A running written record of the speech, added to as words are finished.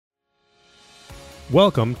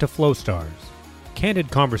Welcome to Flow Stars, candid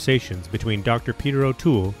conversations between Dr. Peter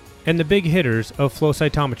O'Toole and the big hitters of flow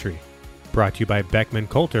cytometry. Brought to you by Beckman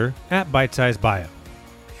Coulter at Bite Size Bio.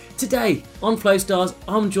 Today on Flow Stars,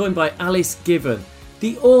 I'm joined by Alice Given,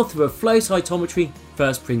 the author of Flow Cytometry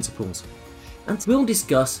First Principles, and we'll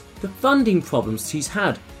discuss the funding problems she's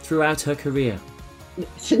had throughout her career.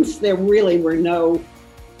 Since there really were no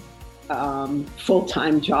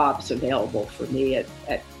full-time jobs available for me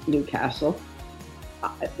at Newcastle,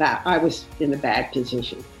 that I was in a bad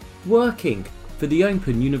position. Working for the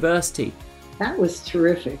Open University. That was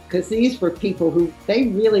terrific because these were people who they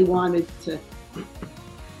really wanted to.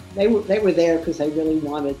 They were there because they really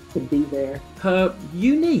wanted to be there. Her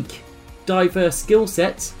unique, diverse skill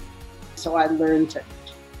sets. So I learned to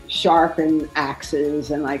sharpen axes,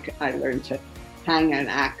 and I learned to hang an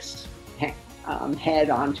axe head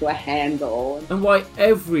onto a handle. And why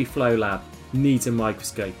every flow lab needs a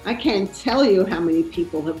microscope. I can't tell you how many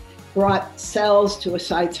people have brought cells to a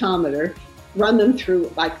cytometer, run them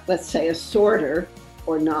through, like, let's say, a sorter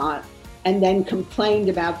or not, and then complained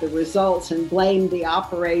about the results and blamed the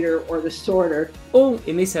operator or the sorter. All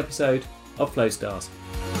in this episode of Flow Stars.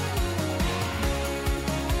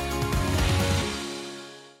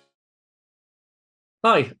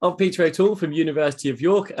 Hi, I'm Peter O'Toole from University of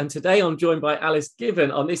York, and today I'm joined by Alice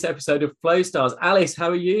Given on this episode of Flow Stars. Alice, how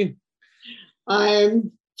are you?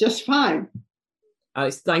 I'm just fine.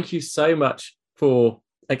 Alice, thank you so much for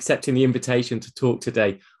accepting the invitation to talk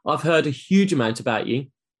today. I've heard a huge amount about you,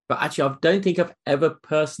 but actually I don't think I've ever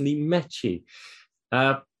personally met you,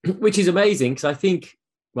 which is amazing because I think,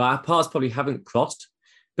 well, our paths probably haven't crossed,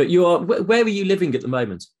 but where are you living at the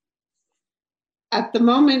moment? At the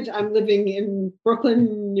moment, I'm living in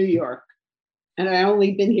Brooklyn, New York, and I've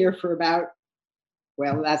only been here for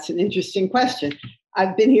well, that's an interesting question.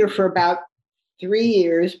 I've been here for about 3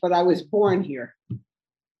 years, but I was born here.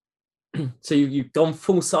 So you've gone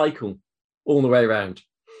full cycle all the way around.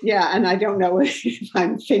 Yeah, and I don't know if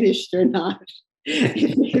I'm finished or not. Who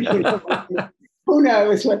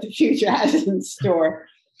knows what the future has in store?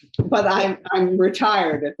 But I'm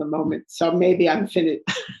retired at the moment, so maybe I'm finished.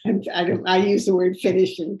 I use the word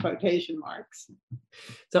finished in quotation marks.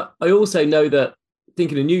 So I also know that,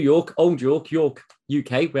 thinking of New York, Old York, York,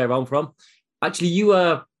 UK, where I'm from, actually you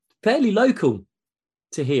were fairly local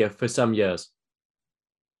to here for some years.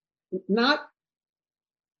 Not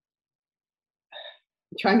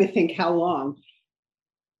I'm trying to think how long.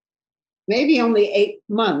 Maybe only 8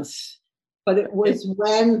 months, but it was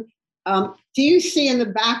when. Do you see in the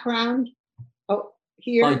background? Oh,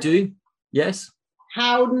 here. I do. Yes.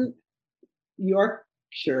 Howden,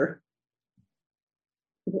 Yorkshire.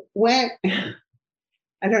 When I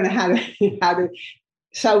don't know how to.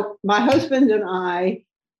 So my husband and I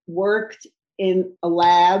worked in a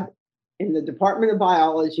lab in the Department of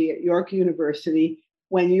Biology at York University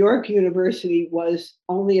when York University was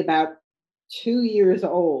only about 2 years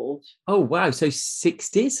old. Oh, wow. So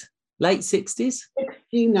 60s, late 60s?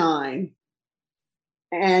 69.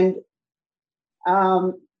 And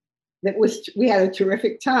we had a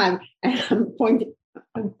terrific time. And I'm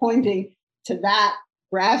pointing to that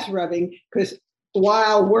brass rubbing because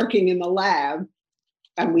while working in the lab,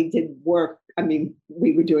 and we did work,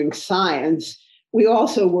 we were doing science, we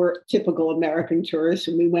also were typical American tourists,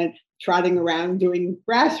 and we went trotting around doing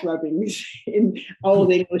brass rubbings in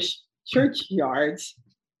old English churches.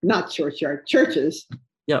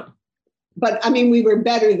 Yeah. But we were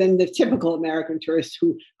better than the typical American tourist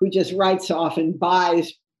who just writes off and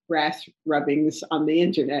buys brass rubbings on the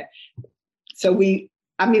internet. So we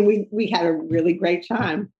had a really great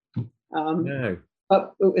time. No.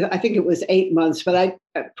 But I think it was 8 months, but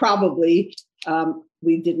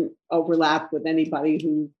we didn't overlap with anybody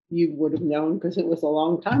who you would have known because it was a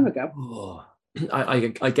long time ago. Oh,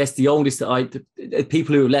 I guess the oldest the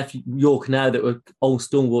people who have left York now that were old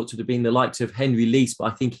stalwarts would have been the likes of Henry Lease, but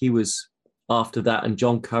I think he was after that, and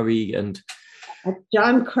John Curry and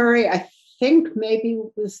John Curry, I think maybe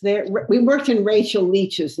was there. We worked in Rachel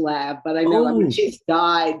Leach's lab, but I know she's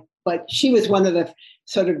died, but she was one of the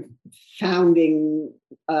sort of founding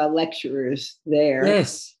lecturers there.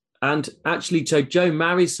 Yes. And actually, so Jo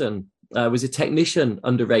Marison was a technician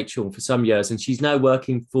under Rachel for some years, and she's now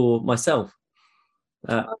working for myself.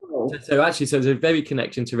 So there's a very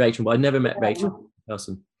connection to Rachel, but I never met Rachel in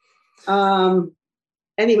person.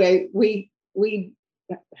 Anyway, we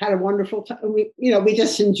had a wonderful time. We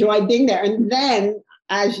just enjoyed being there. And then,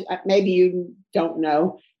 as maybe you don't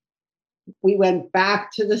know, we went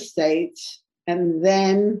back to the States, and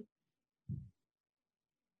then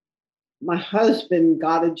my husband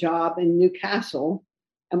got a job in Newcastle,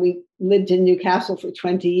 and we lived in Newcastle for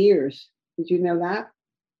 20 years. Did you know that?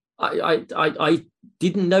 I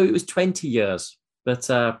didn't know it was 20 years, but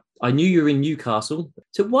I knew you were in Newcastle.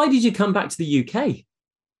 So why did you come back to the UK?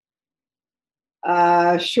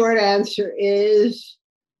 Short answer is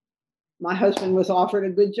my husband was offered a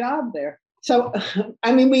good job there. So,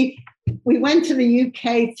 I mean, we went to the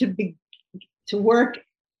UK to work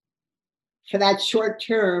for that short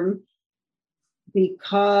term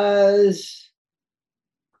because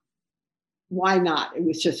why not? It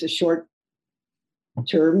was just a short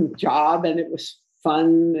term job and it was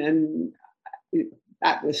fun, and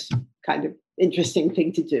that was kind of interesting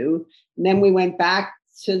thing to do. And then we went back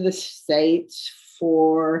to the States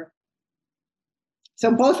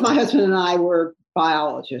so both my husband and I were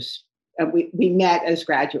biologists, and we met as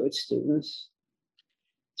graduate students.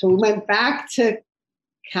 So we went back to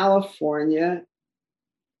California,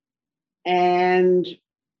 and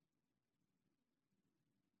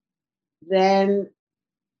then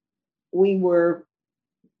we were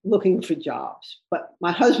looking for jobs. But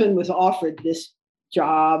my husband was offered this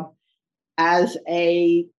job as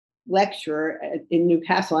a lecturer in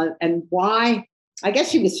Newcastle. And why? I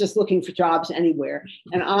guess he was just looking for jobs anywhere.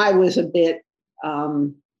 And I was a bit,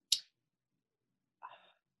 I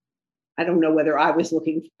don't know whether I was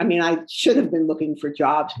looking, I mean, I should have been looking for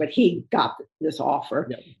jobs, but he got this offer.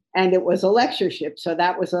 Yep. And it was a lectureship. So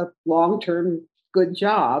that was a long-term good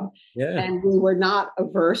job. Yeah. And we were not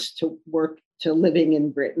averse to living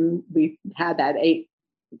in Britain. We had that 8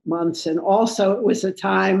 months. And also it was a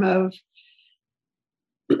time of,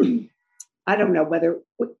 I don't know whether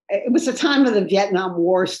it was a time of the Vietnam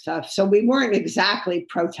War stuff. So we weren't exactly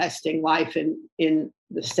protesting life in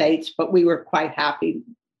the States, but we were quite happy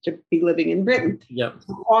to be living in Britain. Yep.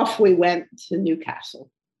 So off we went to Newcastle.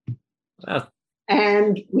 Wow.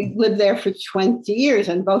 And we lived there for 20 years,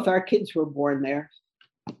 and both our kids were born there.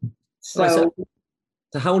 So,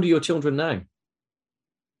 so how old are your children now?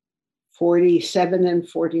 47 and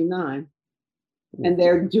 49. And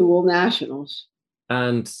they're dual nationals.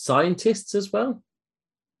 And scientists as well?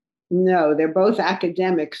 No, they're both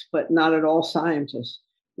academics, but not at all scientists.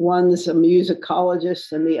 One's a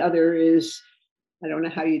musicologist, and the other is, I don't know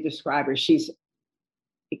how you describe her. She's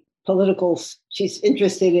political. She's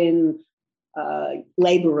interested in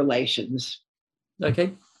labor relations.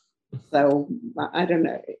 Okay. So I don't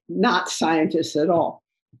know, not scientists at all.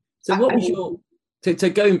 So what was your, to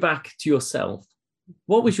going back to yourself,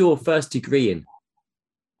 what was your first degree in?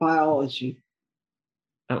 Biology.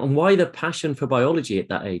 And why the passion for biology at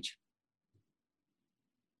that age?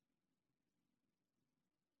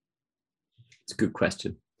 It's a good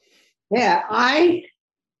question. Yeah, I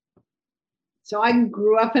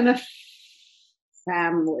grew up in a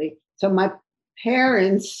family. So my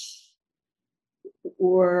parents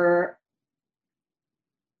were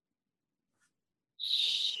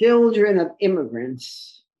children of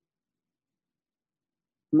immigrants.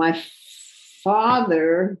 My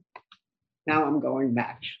father, now I'm going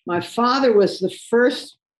back. My father was the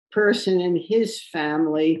first person in his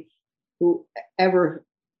family who ever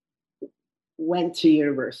went to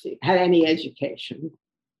university, had any education.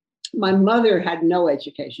 My mother had no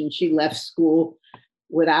education. She left school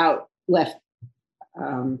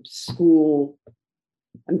school.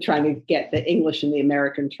 I'm trying to get the English and the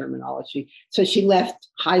American terminology. So she left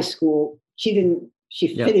high school. She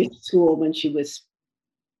finished school when she was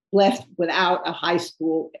left without a high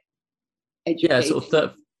school education. Yeah, sort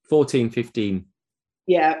of 14, 15.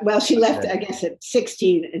 Yeah, well, she left, I guess, at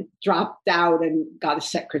 16 and dropped out and got a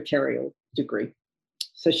secretarial degree.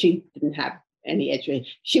 So she didn't have any education.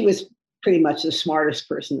 She was pretty much the smartest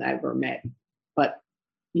person I ever met, but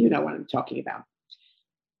you know what I'm talking about.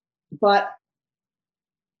 But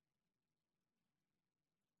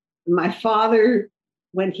my father,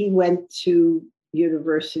 when he went to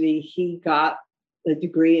university, he got a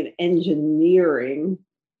degree in engineering,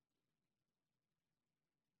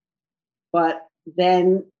 but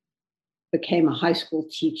then became a high school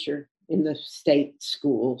teacher in the state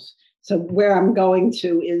schools. So where I'm going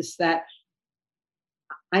to is that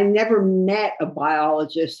I never met a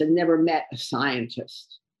biologist and never met a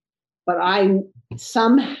scientist, but I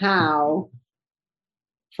somehow,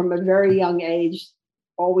 from a very young age,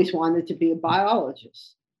 always wanted to be a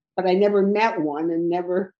biologist, but I never met one and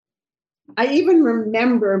I even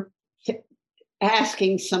remember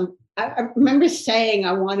asking I remember saying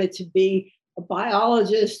I wanted to be a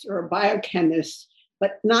biologist or a biochemist,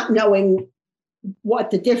 but not knowing what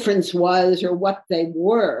the difference was or what they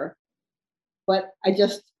were. But I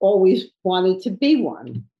just always wanted to be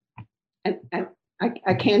one. And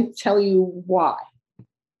I can't tell you why.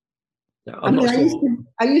 No,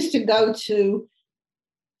 I used to go to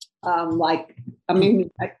like, I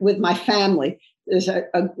mean, with my family, there's a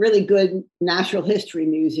really good natural history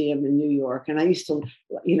museum in New York. And I used to,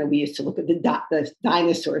 we used to look at the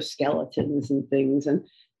dinosaur skeletons and things. And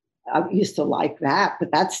I used to like that,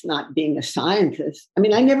 but that's not being a scientist. I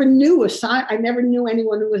mean, I never knew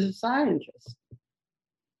anyone who was a scientist.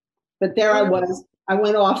 But there I was. I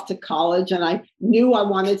went off to college and I knew I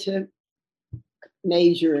wanted to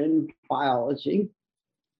major in biology.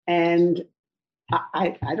 And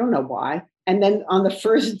I don't know why. And then on the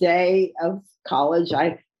first day of college,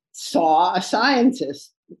 I saw a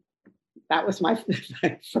scientist. That was my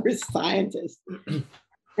first scientist.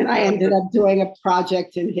 And I ended up doing a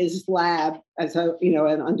project in his lab as an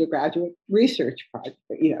undergraduate research project,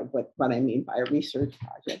 what I mean by a research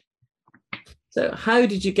project. So how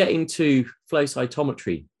did you get into flow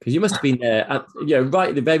cytometry? Because you must have been there at, right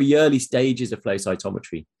at the very early stages of flow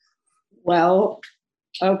cytometry. Well,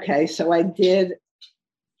 okay, so I did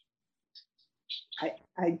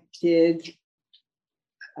an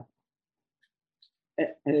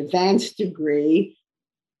advanced degree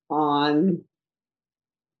on.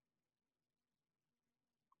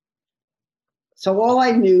 So all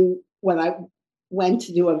I knew when I went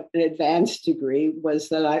to do an advanced degree was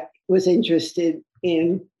that I was interested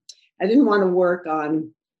in, I didn't want to work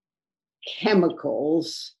on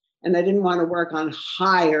chemicals and I didn't want to work on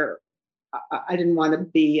I didn't want to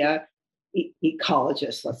be a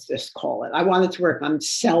ecologist, let's just call it. I wanted to work on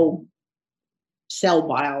cell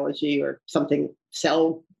biology or something,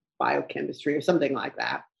 cell biochemistry or something like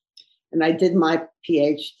that. And I did my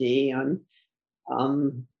PhD on,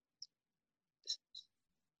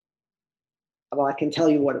 well, I can tell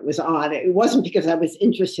you what it was on. It wasn't because I was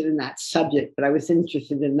interested in that subject, but I was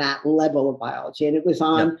interested in that level of biology. And it was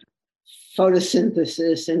on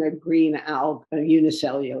photosynthesis in a green algae, a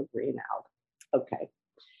unicellular green algae. Okay.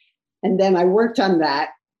 And then I worked on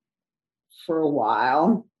that for a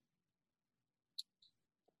while.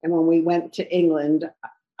 And when we went to England,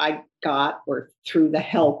 I got, or through the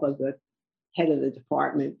help of the head of the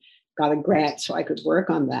department, got a grant so I could work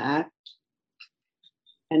on that.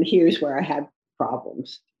 And here's where I had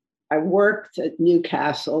problems. I worked at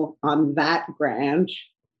Newcastle on that grant.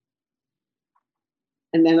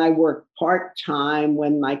 And then I worked part-time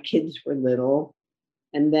when my kids were little.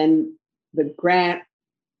 And then the grant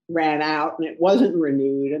ran out and it wasn't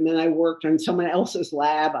renewed. And then I worked on someone else's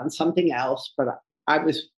lab on something else, but I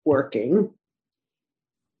was working.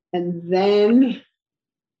 And then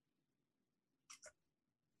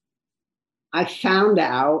I found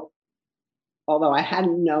out, although I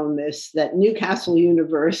hadn't known this, that Newcastle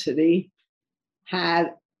University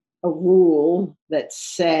had a rule that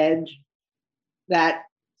said that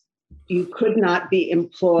you could not be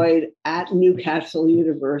employed at Newcastle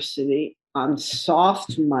University on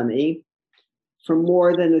soft money for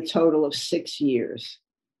more than a total of 6 years.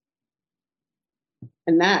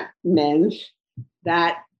 And that meant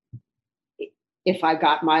that if I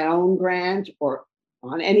got my own grant or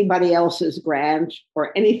on anybody else's grant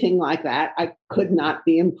or anything like that, I could not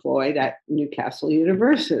be employed at Newcastle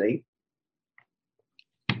University.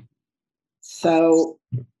 So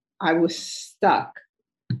I was stuck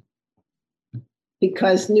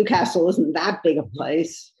because Newcastle isn't that big a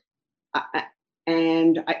place.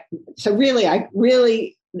 So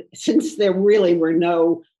really, since there really were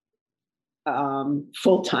no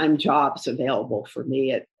full-time jobs available for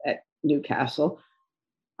me at Newcastle,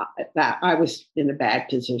 that I was in a bad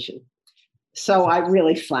position. So I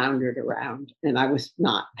really floundered around and I was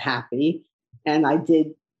not happy. And I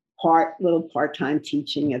did little part-time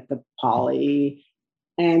teaching at the Poly.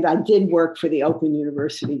 And I did work for the Open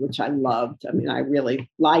University, which I loved. I mean, I really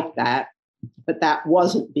liked that, but that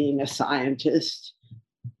wasn't being a scientist.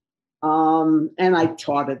 And I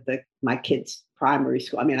taught at my kids' primary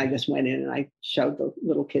school. I mean, I just went in and I showed the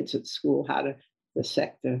little kids at school how to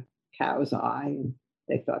dissect a cow's eye. And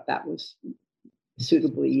they thought that was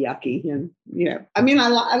suitably yucky. And, I mean, I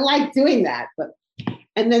like doing that.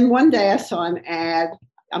 And then one day I saw an ad.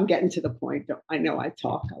 I'm getting to the point. I know I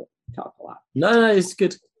talk a lot. No, it's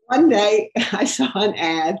good. One day I saw an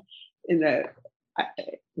ad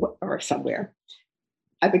or somewhere.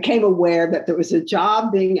 I became aware that there was a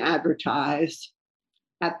job being advertised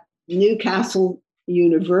at Newcastle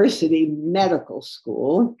University Medical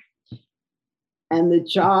School. And the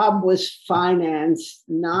job was financed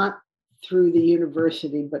not through the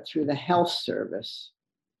university, but through the health service.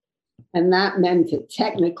 And that meant that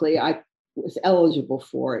technically I was eligible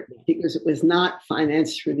for it because it was not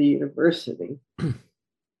financed through the university.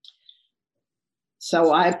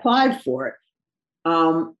 So I applied for it.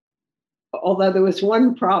 Although there was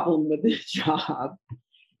one problem with the job.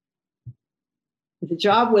 the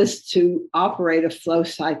job was to operate a flow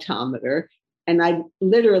cytometer, and I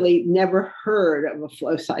literally never heard of a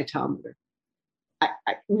flow cytometer.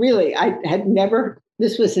 I had never,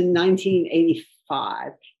 this was in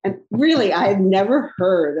 1985, and really I had never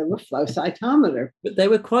heard of a flow cytometer. But they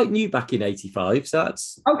were quite new back in 85, so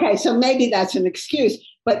that's... Okay, so maybe that's an excuse,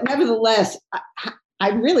 but nevertheless, I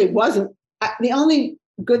really wasn't, the only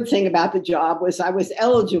good thing about the job was I was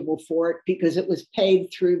eligible for it because it was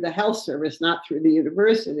paid through the health service, not through the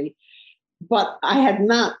university, but I had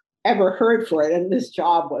not ever heard for it, and this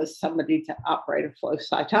job was somebody to operate a flow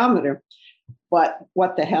cytometer. But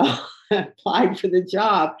what the hell, I applied for the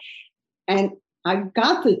job. And I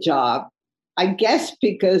got the job, I guess,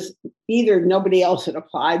 because either nobody else had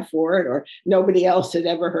applied for it or nobody else had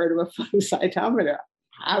ever heard of a flow cytometer.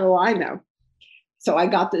 How do I know? So I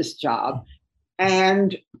got this job,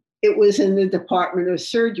 and it was in the Department of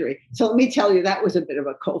Surgery. So let me tell you, that was a bit of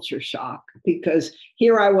a culture shock, because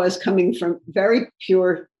here I was coming from very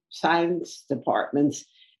pure science departments,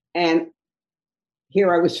 and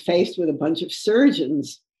here I was faced with a bunch of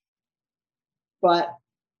surgeons. But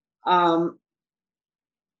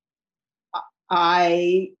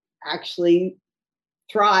I actually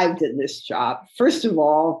thrived in this job. First of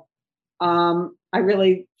all, I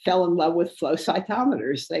really fell in love with flow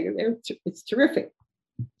cytometers. It's terrific.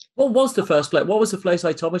 What was the first flow? What was the flow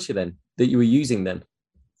cytometer then that you were using then?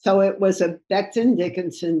 So it was a Becton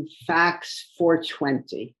Dickinson Fax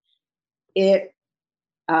 420.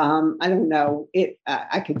 I don't know.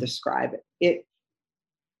 I could describe it.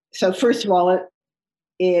 So first of all,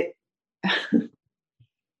 I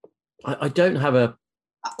don't have a.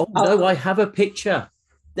 Oh no, I have a picture.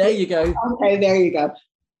 There you go. Okay, there you go.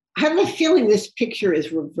 I have a feeling this picture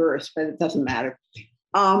is reversed, but it doesn't matter.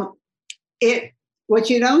 What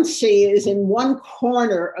you don't see is in one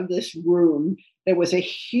corner of this room, there was a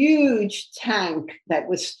huge tank that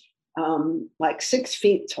was like 6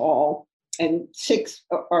 feet tall and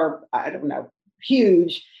or I don't know,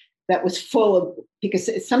 huge, that was full of, because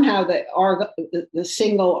somehow the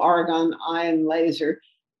single argon ion laser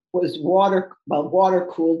was water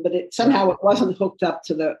cooled, but somehow it wasn't hooked up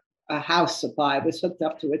to the house supply. It was hooked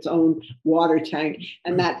up to its own water tank.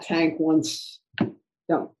 And that tank once,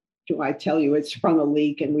 do I tell you, it sprung a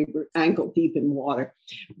leak and we were ankle deep in water.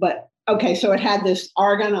 But okay, so it had this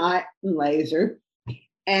argon ion laser,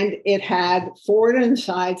 and it had forward and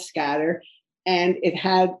side scatter, and it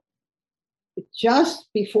had, just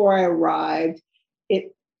before I arrived,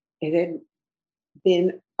 it had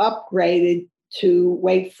been upgraded to,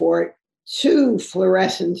 wait for it, 2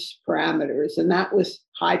 fluorescence parameters, and that was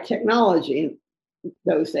high technology in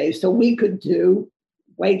those days. So we could do,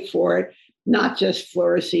 wait for it, not just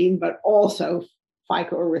fluorescein, but also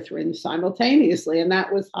phycoerythrin simultaneously, and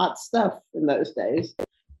that was hot stuff in those days.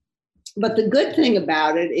 But the good thing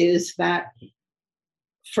about it is that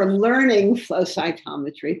from learning flow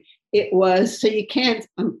cytometry, it was, so you can't,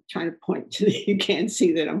 I'm trying to point to, you can't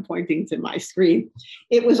see that I'm pointing to my screen.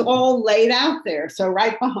 It was all laid out there. So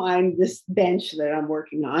right behind this bench that I'm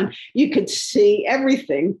working on, you could see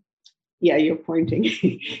everything. Yeah, you're pointing.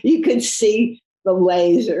 You could see the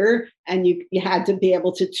laser, and you had to be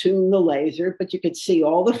able to tune the laser, but you could see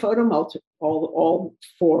all the all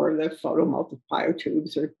 4 of the photomultiplier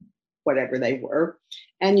tubes, or whatever they were.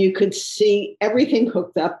 And you could see everything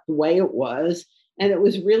hooked up the way it was. And it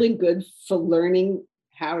was really good for learning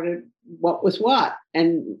what was what.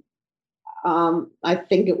 And I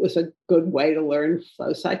think it was a good way to learn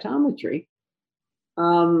flow cytometry.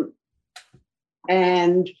 And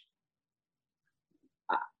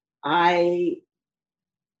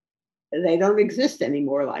they don't exist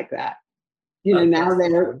anymore like that. Now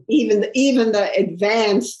they're, even the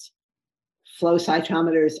advanced flow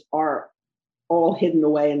cytometers are all hidden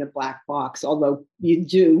away in a black box, although you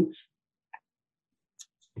do.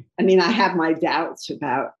 I mean, I have my doubts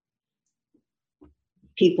about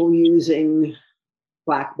people using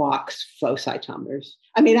black box flow cytometers.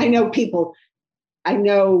 I mean, I know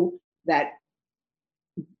that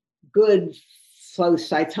good flow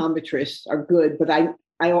cytometrists are good, but I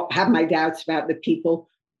have my doubts about the people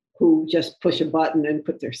who just push a button and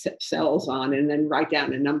put their cells on and then write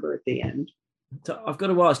down a number at the end. So I've got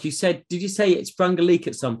to ask, did you say it sprung a leak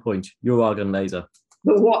at some point, your argon laser?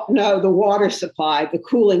 The water supply, the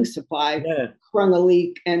cooling supply, sprung a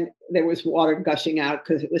leak, and there was water gushing out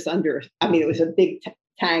because it was it was a big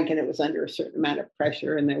tank, and it was under a certain amount of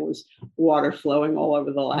pressure, and there was water flowing all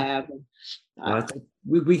over the lab.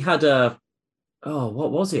 We had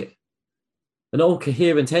what was it? An old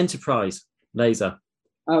Coherent Enterprise laser.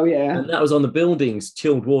 Oh, yeah. And that was on the building's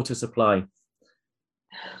chilled water supply.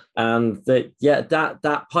 And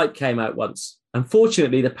that pipe came out once.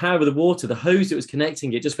 Unfortunately, the power of the water, the hose that was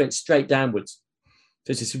connecting it just went straight downwards.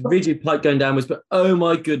 So it's this rigid pipe going downwards. But oh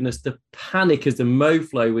my goodness, the panic as the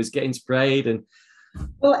MoFlow was getting sprayed. And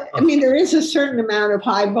well, I mean, there is a certain amount of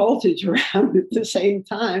high voltage around at the same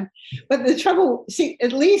time. But the trouble, see,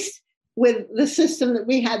 at least with the system that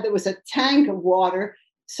we had, there was a tank of water.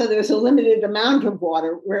 So there's a limited amount of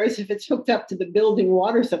water. Whereas if it's hooked up to the building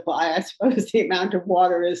water supply, I suppose the amount of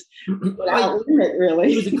water is without limit,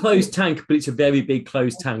 really. It was a closed tank, but it's a very big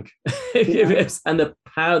closed tank. Yeah. And the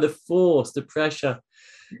power, the force, the pressure.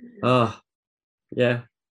 Oh, yeah.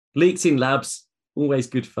 Leaks in labs, always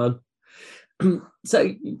good fun.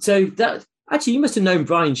 So that actually, you must have known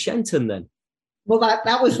Brian Shenton then. Well,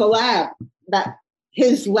 that was the lab. That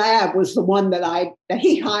his lab was the one that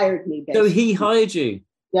he hired me. Basically. So he hired you.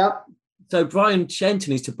 Yep. So Brian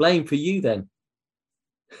Shenton is to blame for you then.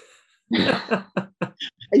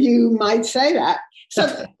 You might say that.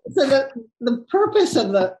 So the purpose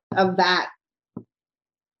of that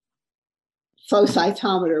flow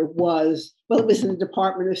cytometer was, well, it was in the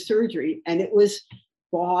Department of Surgery, and it was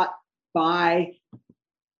bought by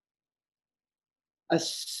a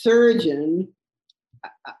surgeon,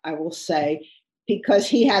 I will say, because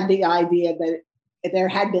he had the idea that there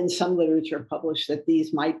had been some literature published that the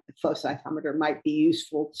flow cytometer might be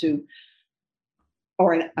useful to,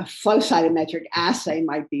 or a flow cytometric assay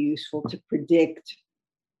might be useful to predict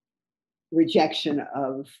rejection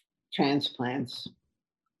of transplants.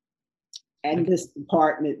 And this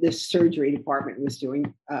surgery department was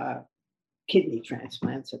doing kidney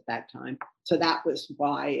transplants at that time. So that was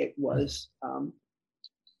why it was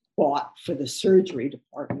bought for the surgery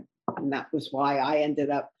department. And that was why I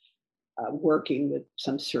ended up working with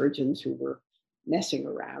some surgeons who were messing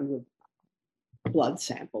around with blood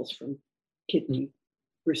samples from kidney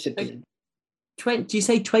recipients. Do you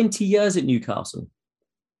say 20 years at Newcastle?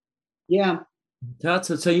 Yeah.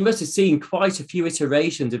 So you must have seen quite a few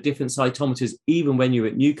iterations of different cytometers, even when you were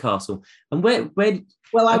at Newcastle. And where?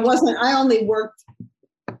 Well, I only worked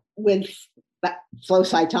with flow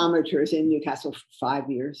cytometers in Newcastle for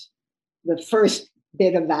 5 years. The first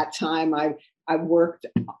bit of that time, I worked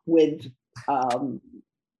with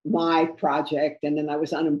my project, and then I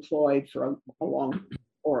was unemployed for a long,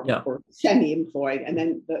 or semi-employed, and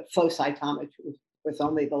then the flow cytometry was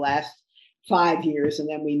only the last 5 years, and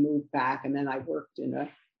then we moved back, and then I worked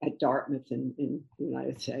at Dartmouth in the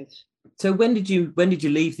United States. So when did you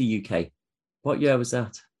leave the UK? What year was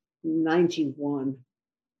that? 91.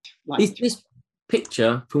 Is this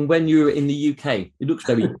picture from when you were in the UK? It looks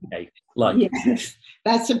very UK like. Yes,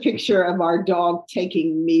 that's a picture of our dog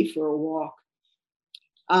taking me for a walk.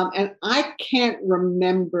 And I can't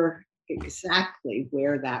remember exactly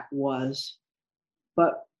where that was,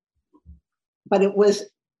 but it was,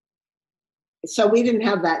 so we didn't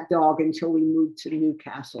have that dog until we moved to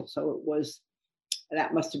Newcastle. So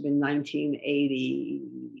that must have been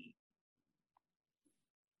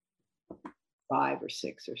 1985 or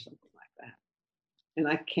 6 or something like that. And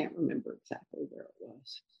I can't remember exactly where it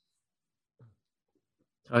was.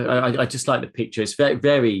 I just like the picture. It's very,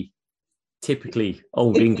 very typically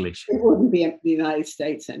old English. It wouldn't be in the United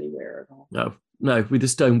States anywhere at all. No, with the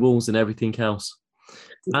stone walls and everything else.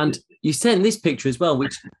 And you sent this picture as well,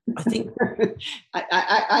 which I think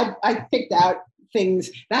I picked out things.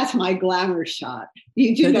 That's my glamour shot.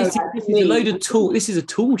 You do know this is a load of tool. This is a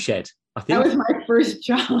tool shed, I think. That was my first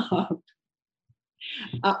job.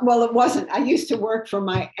 Well, it wasn't. I used to work for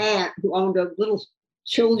my aunt, who owned a little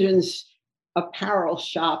children's apparel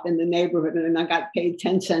shop in the neighborhood, and I got paid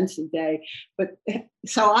 10 cents a day. But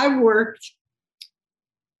so I worked.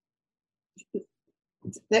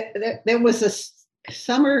 There was a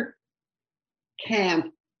summer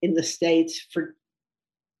camp in the States for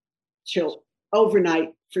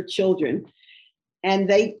overnight for children, and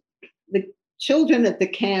the children at the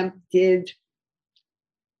camp it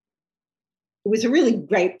was a really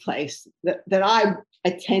great place that I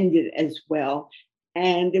attended as well.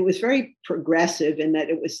 And it was very progressive in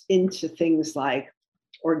that it was into things like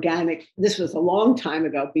organic. This was a long time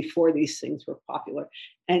ago, before these things were popular,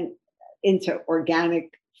 and into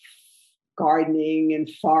organic gardening and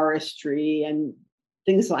forestry and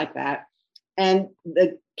things like that. And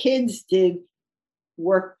the kids did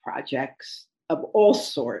work projects of all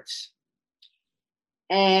sorts.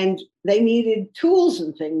 And they needed tools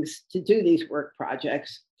and things to do these work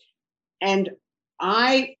projects. And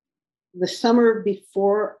the summer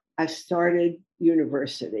before I started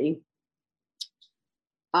university,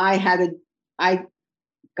 I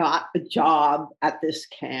got a job at this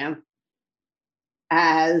camp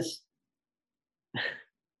as,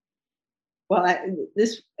 well,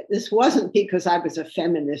 this wasn't because I was a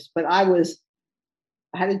feminist, but I was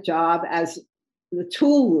had a job as the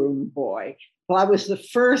tool room boy. Well, I was the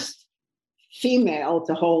first female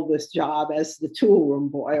to hold this job as the tool room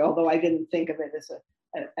boy, although I didn't think of it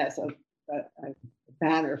as a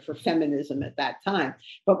banner for feminism at that time.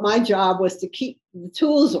 But my job was to keep the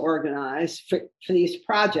tools organized for these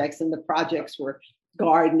projects, and the projects were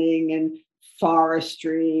gardening and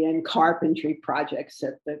forestry and carpentry projects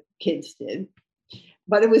that the kids did.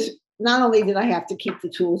 But it was not only did I have to keep the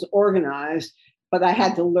tools organized, but I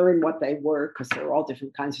had to learn what they were, because there were all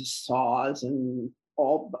different kinds of saws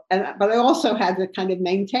but I also had to kind of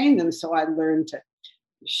maintain them. So I learned to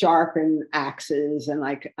sharpen axes, and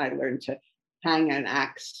I learned to hang an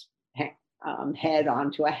axe head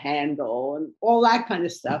onto a handle and all that kind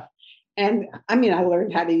of stuff. And I mean, I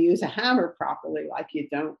learned how to use a hammer properly, like you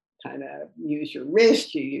don't kind of use your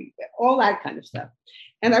wrist, you all that kind of stuff.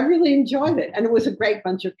 And I really enjoyed it. And it was a great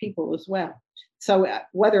bunch of people as well. So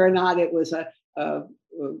whether or not it was a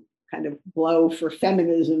kind of blow for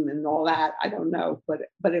feminism and all that, I don't know. But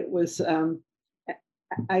it was, I'm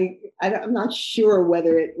not sure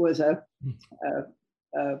whether it was a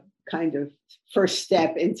kind of first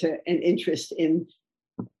step into an interest in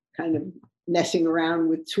kind of messing around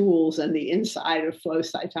with tools and the inside of flow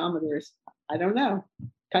cytometers. I don't know.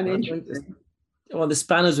 Kind of interesting. Well, the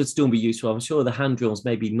spanners would still be useful. I'm sure the hand drills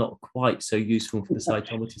maybe not quite so useful for the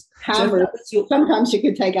cytometers. Hammer. So sometimes you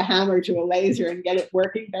could take a hammer to a laser and get it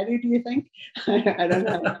working better, do you think? I don't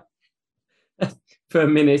know. For a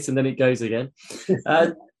minute and then it goes again.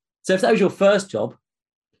 So if that was your first job,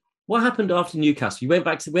 what happened after Newcastle? You went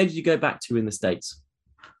back to, where did you go back to in the States?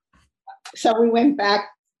 So we went back.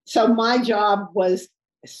 So my job was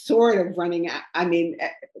sort of running, I mean,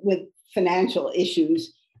 with financial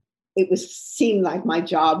issues, it seemed like my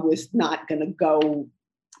job was not going to go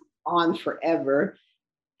on forever.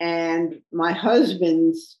 And my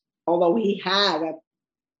husband's, although he had a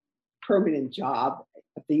permanent job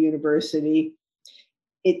at the university,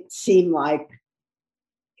 it seemed like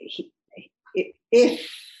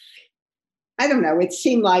I don't know, it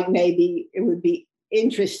seemed like maybe it would be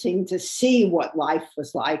interesting to see what life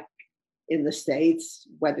was like in the States,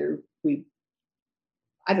 whether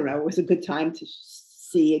I don't know, it was a good time to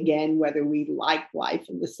see again whether we liked life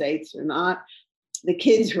in the States or not. The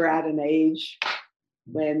kids were at an age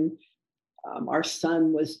when our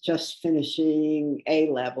son was just finishing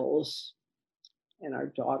A-levels and our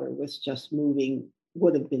daughter was just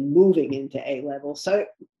would have been moving into A-levels. So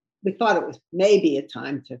we thought it was maybe a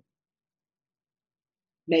time to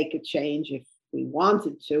make a change if we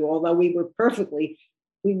wanted to, although we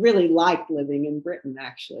really liked living in Britain,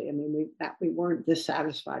 actually. I mean, we weren't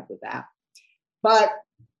dissatisfied with that. But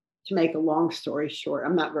to make a long story short,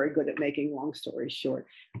 I'm not very good at making long stories short.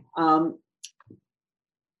 My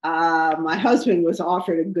husband was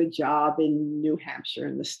offered a good job in New Hampshire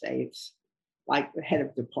in the States, like the head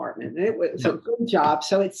of department. And it was a good job.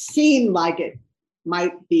 So it seemed like it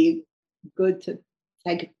might be good to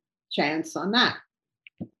take a chance on that.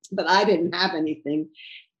 But I didn't have anything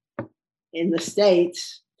in the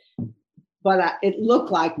States, but it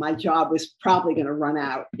looked like my job was probably going to run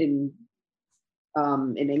out in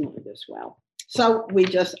England as well. So we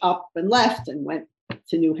just up and left and went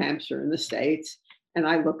to New Hampshire in the States, and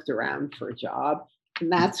I looked around for a job.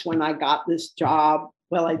 And that's when I got this job.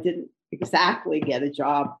 Well, I didn't exactly get a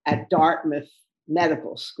job at Dartmouth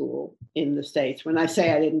Medical School in the States. When I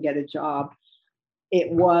say I didn't get a job,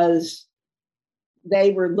 it was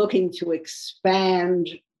they were looking to expand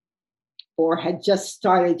or had just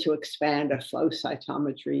started to expand a flow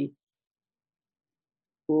cytometry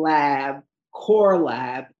lab, core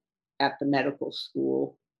lab at the medical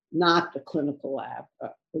school, not the clinical lab.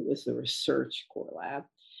 It was the research core lab.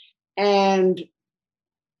 And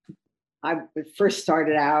I first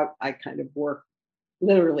started out, I kind of worked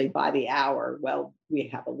literally by the hour. Well, we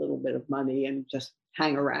have a little bit of money and just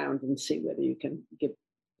hang around and see whether you can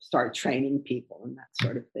start training people and that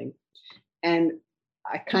sort of thing. And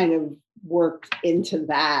I kind of worked into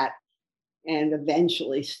that and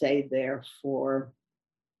eventually stayed there for,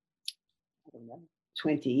 I don't know,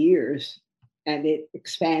 20 years. And it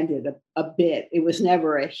expanded a bit. It was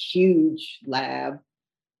never a huge lab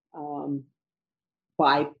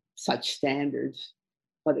by such standards,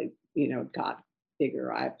 but it got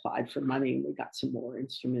bigger. I applied for money and we got some more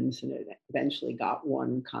instruments, and it eventually got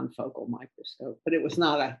one confocal microscope, but it was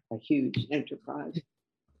not a huge enterprise.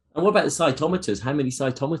 And what about the cytometers? How many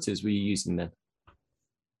cytometers were you using then?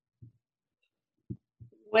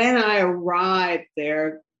 When I arrived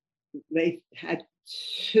there, they had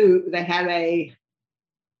two. They had a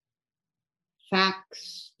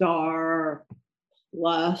FACStar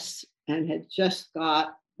Plus and had just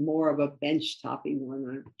got more of a bench-toppy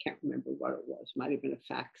one. I can't remember what it was. Might have been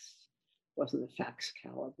a fax. Wasn't a fax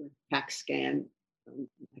caliber, fax scan.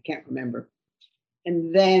 I can't remember.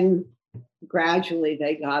 And then gradually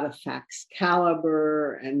they got a fax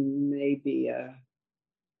caliber and maybe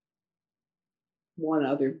one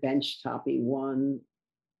other bench-toppy one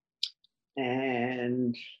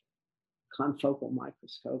and confocal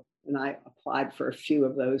microscope. And I applied for a few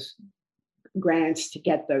of those grants to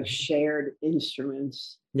get those shared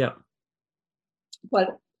instruments. Yeah.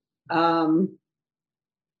 But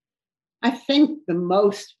I think the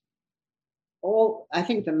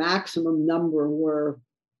maximum number were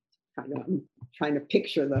I'm trying to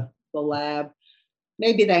picture the lab.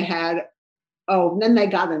 Maybe they had, then they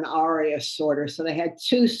got an ARIA sorter. So they had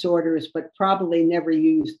 2 sorters, but probably never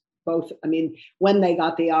used both. I mean, when they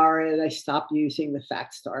got the ARIA, they stopped using the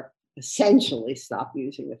FactStar, essentially stopped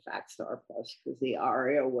using the FactStar Plus because the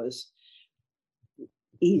ARIA was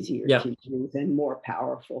easier to use and more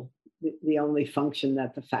powerful. The only function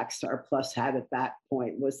that the FactStar Plus had at that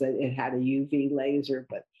point was that it had a UV laser,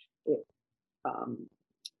 but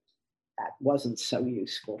that wasn't so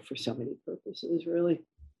useful for so many purposes, really.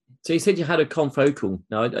 So you said you had a confocal.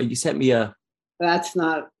 Now you sent me a. That's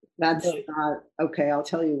not okay. I'll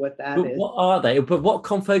tell you what that is. What are they? But what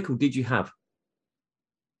confocal did you have?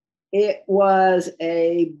 It was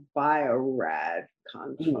a Biorad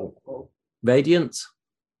confocal. Radiant?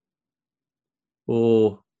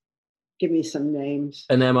 Or give me some names.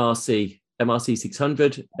 An MRC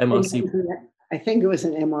 600, MRC. I think it was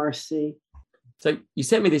an MRC. So you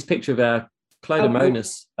sent me this picture of a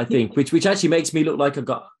Clodomonas, I think, which actually makes me look like I've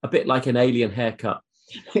got a bit like an alien haircut.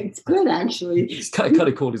 It's good, actually. It's kind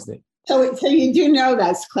of cool, isn't it? So you do know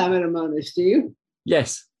that's Clodomonas, do you?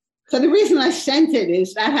 Yes. So the reason I sent it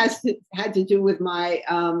is that had to do with my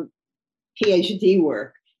PhD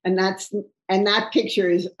work, and that picture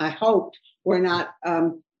is, I hope we're not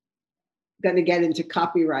going to get into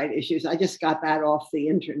copyright issues. I just got that off the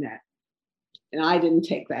internet, and I didn't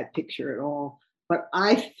take that picture at all. But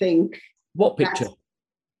I think what picture?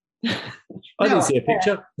 I didn't see a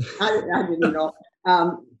picture. I didn't at all.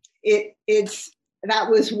 That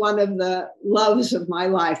was one of the loves of my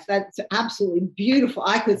life. That's absolutely beautiful.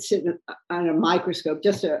 I could sit on a microscope,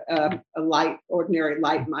 just a ordinary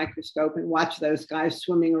light microscope, and watch those guys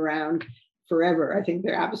swimming around forever. I think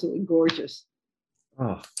they're absolutely gorgeous.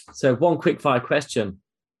 Oh, so one quick fire question: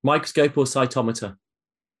 microscope or cytometer?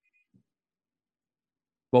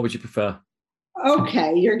 What would you prefer?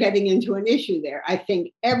 Okay, you're getting into an issue there. I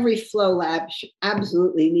think every flow lab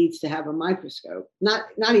absolutely needs to have a microscope, not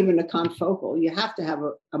even a confocal. You have to have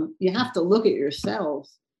you have to look at your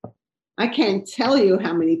cells. I can't tell you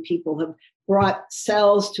how many people have brought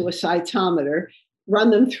cells to a cytometer, run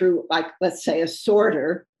them through, like, let's say, a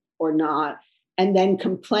sorter or not, and then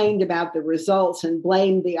complained about the results and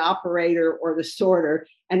blamed the operator or the sorter.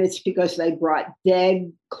 And it's because they brought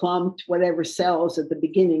dead, clumped, whatever cells at the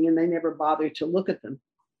beginning, and they never bothered to look at them,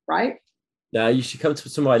 right? Yeah, you should come to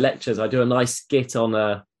some of my lectures. I do a nice skit on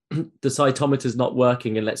the cytometer's not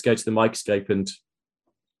working, and let's go to the microscope and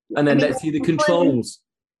then let's see the controls.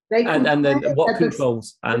 And then what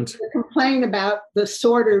controls? And they complain about the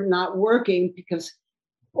sorter not working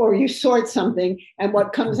or you sort something and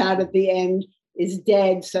what comes out at the end is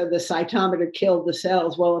dead, so the cytometer killed the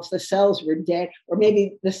cells. Well, if the cells were dead, or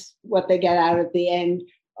maybe what they get out at the end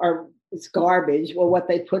it's garbage. Well, what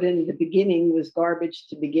they put in at the beginning was garbage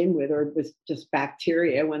to begin with, or it was just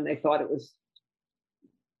bacteria when they thought it was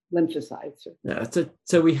lymphocytes. Yeah,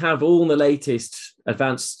 so we have all the latest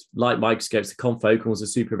advanced light microscopes, the confocals, the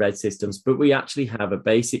super red systems, but we actually have a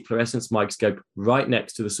basic fluorescence microscope right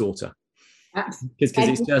next to the sorter. Because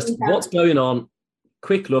it's just what's going on,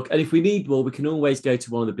 quick look, and if we need more, we can always go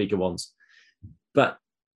to one of the bigger ones. But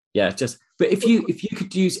yeah, but if you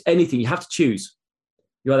could use anything, you have to choose.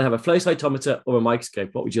 You either have a flow cytometer or a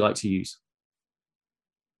microscope. What would you like to use?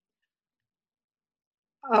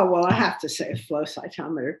 Oh, well, I have to say a flow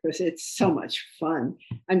cytometer because it's so much fun.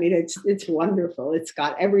 I mean, it's wonderful. It's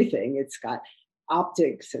got everything. It's got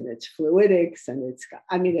optics and it's fluidics and it's got,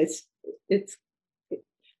 I mean,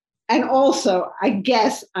 and also, I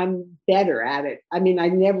guess I'm better at it. I mean, I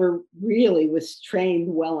never really was trained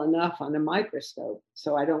well enough on a microscope.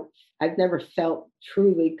 So I've never felt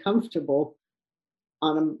truly comfortable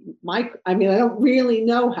on I don't really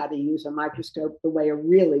know how to use a microscope the way a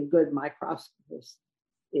really good microscopist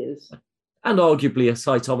is. And arguably a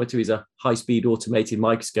cytometer is a high-speed automated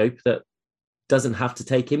microscope that doesn't have to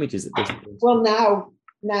take images at this point. Well,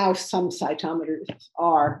 now some cytometers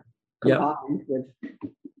are combined with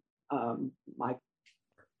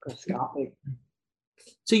microscopic.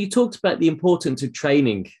 So you talked about the importance of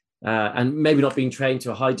training and maybe not being trained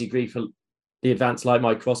to a high degree for the advanced light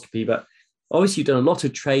microscopy, but obviously you've done a lot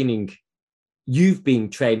of training. You've been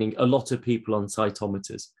training a lot of people on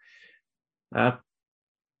cytometers. Do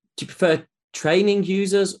you prefer training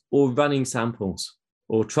users or running samples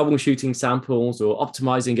or troubleshooting samples or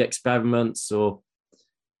optimizing experiments? Or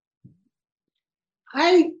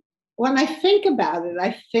when I think about it,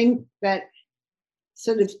 I think that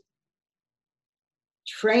sort of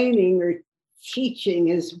training or teaching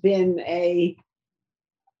has been a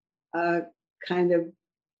kind of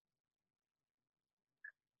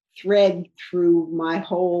thread through my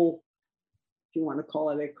whole, if you want to call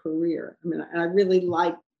it a career. I mean, I really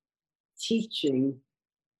like teaching.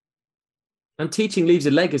 And teaching leaves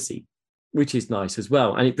a legacy, which is nice as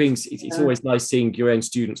well. And it's always nice seeing your own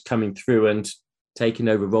students coming through and taking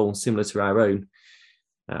over roles similar to our own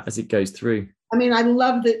as it goes through. I mean, I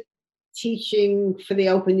love the teaching for the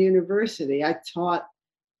Open University. I taught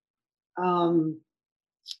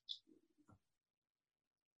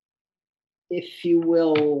if you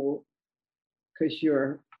will, because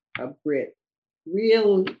you're a Brit,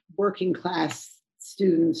 real working class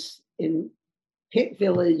students in Pitt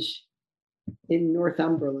Village in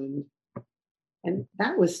Northumberland. And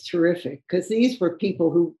that was terrific because these were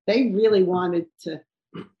people who they really wanted to,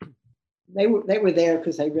 they were there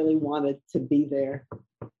because they really wanted to be there.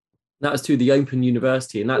 That was through the Open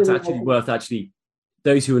University. And that's actually worth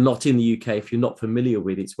those who are not in the UK, if you're not familiar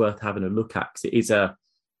with it, it's worth having a look at because it is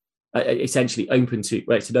essentially open to,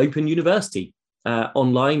 well, it's an open university,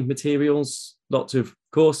 online materials, lots of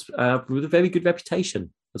course, with a very good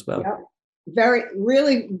reputation as well. Yeah.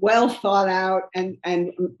 Really well thought out, and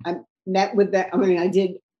I met with that. I mean, I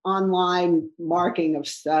did online marking of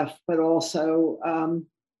stuff, but also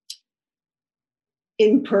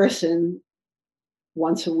in person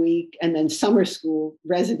once a week, and then summer school,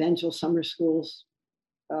 residential summer schools,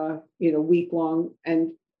 week long,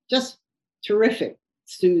 and just terrific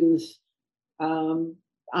students.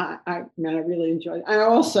 I really enjoyed it. I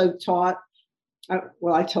also taught,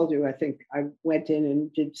 I told you, I think I went in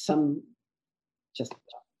and did some just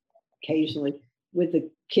occasionally with the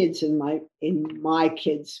kids in my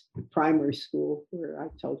kids' primary school, where I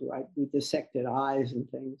told you we dissected eyes and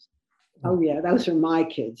things. Oh yeah, those are my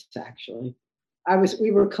kids actually.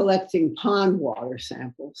 We were collecting pond water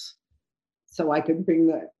samples, so I could bring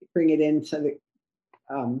it in so that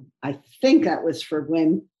I think that was for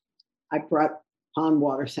when I brought pond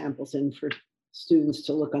water samples in for students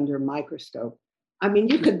to look under a microscope. I mean,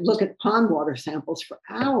 you could look at pond water samples for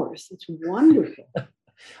hours. It's wonderful.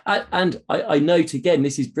 And I note again,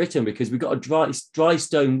 this is Britain because we've got a dry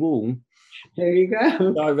stone wall. There you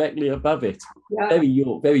go. Directly above it. Yeah.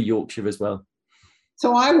 Very Yorkshire as well.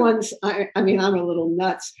 So I mean, I'm a little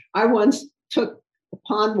nuts. I once took a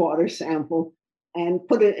pond water sample and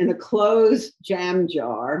put it in a closed jam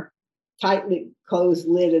jar, tightly closed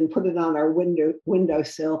lid, and put it on our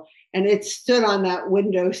windowsill. And it stood on that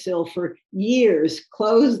windowsill for years,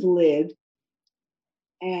 closed lid.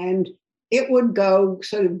 And it would go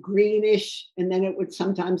sort of greenish, and then it would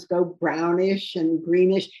sometimes go brownish and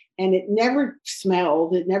greenish. And it never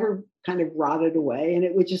smelled. It never kind of rotted away. And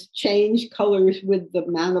it would just change colors with the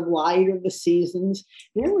amount of light of the seasons.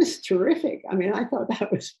 And it was terrific. I mean, I thought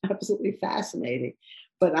that was absolutely fascinating.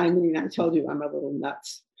 But I mean, I told you I'm a little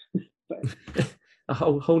nuts. But a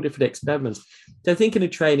whole different experiments. So thinking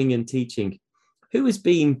of training and teaching, who has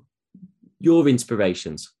been your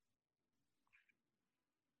inspirations?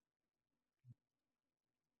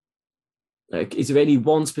 Like, is there any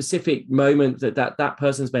one specific moment that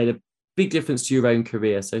person's made a big difference to your own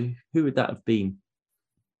career? So who would that have been?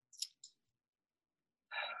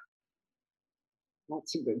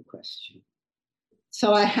 That's a good question.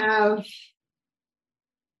 So I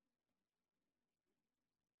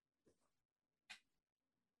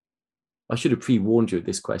should have pre-warned you with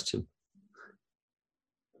this question.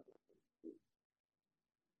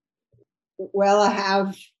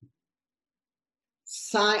 Well,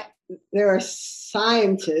 there are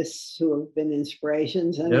scientists who have been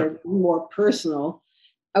inspirations, and they're more personal.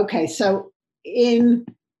 Okay, so in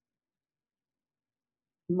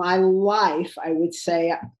my life, I would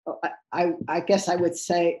say, I guess I would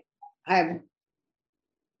say I have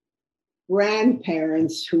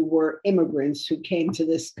grandparents who were immigrants who came to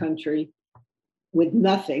this country with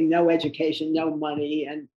nothing, no education, no money,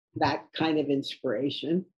 and that kind of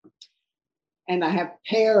inspiration. And I have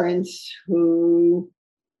parents who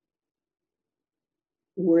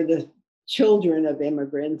were the children of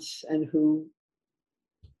immigrants and who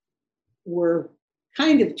were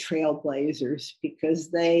kind of trailblazers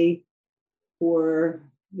because they were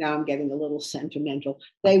now I'm getting a little sentimental.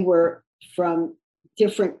 They were from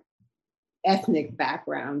different ethnic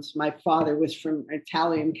backgrounds. My father was from an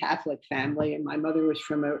Italian Catholic family, and my mother was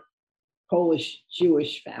from a Polish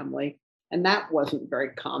Jewish family. And that wasn't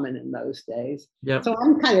very common in those days. Yep. So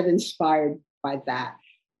I'm kind of inspired by that.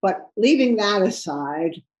 But leaving that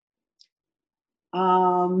aside,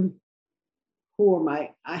 who am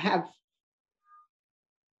I? I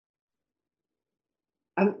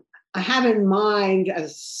have in mind a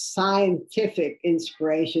scientific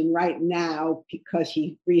inspiration right now, because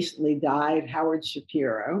he recently died, Howard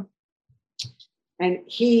Shapiro. And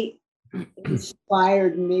he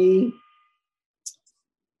inspired me,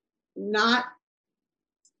 not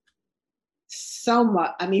so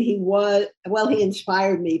much. I mean, he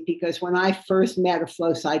inspired me because when I first met a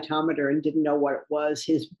flow cytometer and didn't know what it was,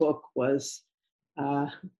 his book was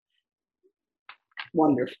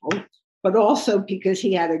wonderful. But also because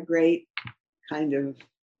he had a great kind of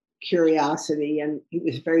curiosity, and he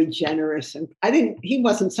was very generous. And he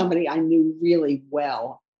wasn't somebody I knew really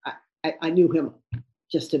well. I knew him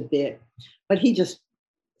just a bit, but he just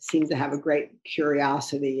seemed to have a great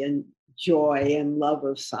curiosity and joy and love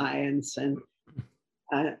of science and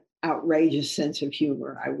an outrageous sense of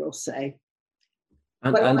humor, I will say.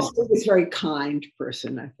 But also he was a very kind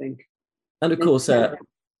person, I think. And of course, a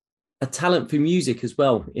talent for music as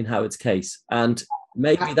well in Howard's case. And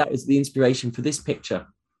maybe that was the inspiration for this picture.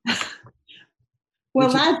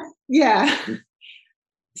 Well, yeah.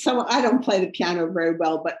 So I don't play the piano very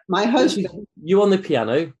well, but my husband. You on the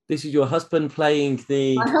piano. This is your husband playing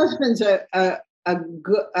the. My husband's an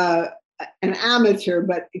amateur,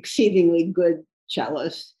 but exceedingly good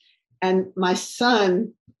cellist. And my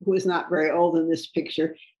son, who is not very old in this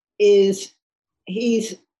picture, he's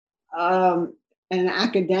an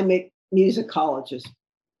academic musicologist.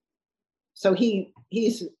 So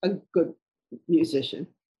he's a good musician.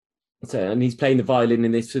 So, and he's playing the violin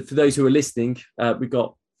in this. For those who are listening, we've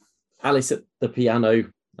got Alice at the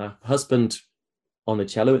piano, husband on the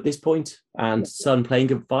cello at this point, and son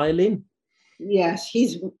playing a violin. Yes,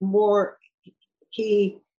 his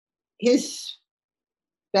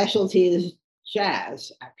specialty is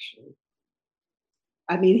jazz, actually.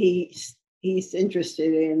 I mean, he's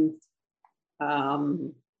interested in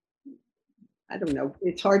I don't know,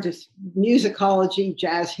 it's hard to, musicology,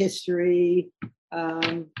 jazz history,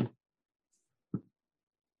 that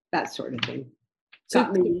sort of thing.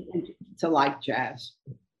 Got me to like jazz.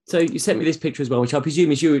 So you sent me this picture as well, which I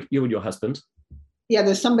presume is you and your husband. Yeah,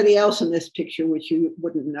 there's somebody else in this picture which you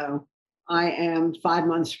wouldn't know. I am 5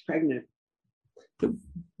 months pregnant.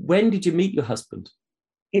 When did you meet your husband?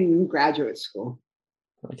 In graduate school.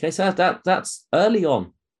 Okay, so that's early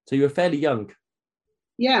on. So you were fairly young.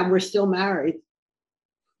 Yeah, we're still married.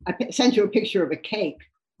 I sent you a picture of a cake.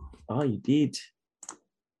 Oh, you did.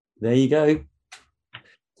 There you go.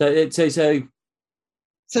 So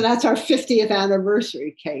that's our 50th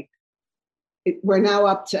anniversary cake. We're now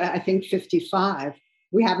up to, I think, 55.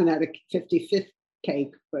 We haven't had a 55th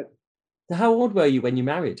cake, but. So how old were you when you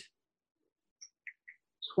married?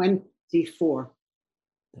 24.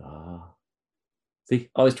 Ah. See,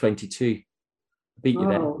 I was 22. I beat you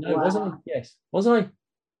there. No, wow. Was I? Yes. Was I?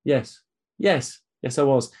 Yes. Yes, I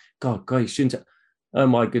was. God, you shouldn't have. Oh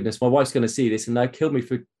my goodness, my wife's going to see this and they'll kill me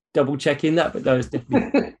for double checking that, but no, it's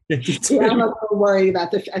definitely 52. Yeah, I'm not worried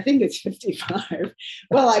about this. I think it's 55.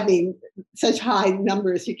 Well, I mean, such high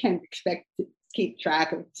numbers, you can't expect to keep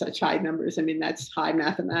track of such high numbers. I mean, that's high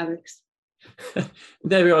mathematics.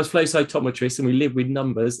 There we are as flow cytometrists, and we live with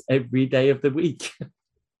numbers every day of the week.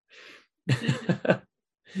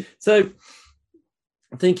 So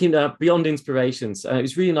thinking beyond inspirations, it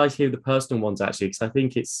was really nice to hear the personal ones, actually, because I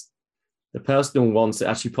think it's the personal ones that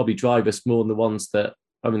actually probably drive us more than the ones that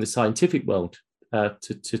are in the scientific world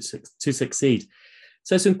to succeed.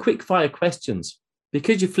 So some quick fire questions.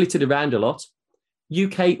 Because you've flitted around a lot,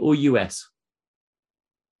 UK or US?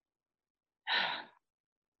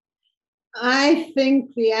 I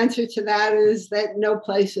think the answer to that is that no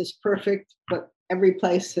place is perfect, but every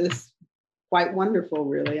place is quite wonderful,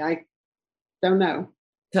 really. I don't know.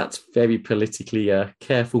 That's very politically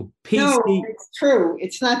careful. PC. No, it's true.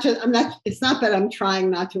 It's not that I'm trying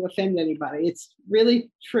not to offend anybody. It's really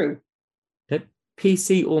true. Okay.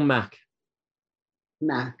 PC or Mac?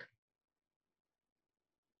 Mac.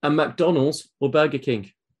 A McDonald's or Burger King?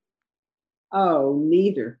 Oh,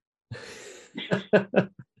 neither.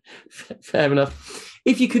 Fair enough.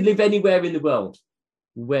 If you could live anywhere in the world,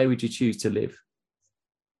 where would you choose to live?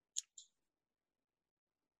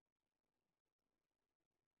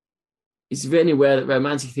 is there anywhere that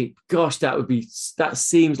romantic think, gosh, that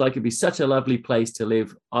seems like it'd be such a lovely place to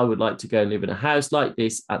live. I would like to go and live in a house like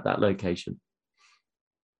this at that location.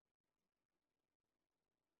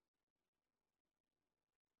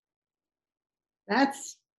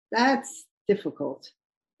 That's difficult.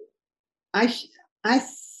 I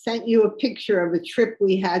sent you a picture of a trip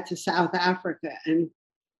we had to South Africa, and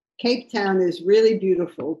Cape Town is really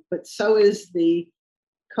beautiful, but so is the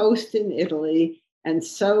coast in Italy, and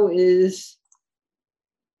so is.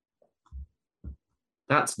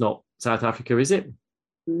 That's not South Africa, is it?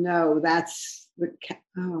 No, that's the.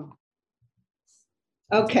 Oh.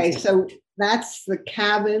 Okay, so that's the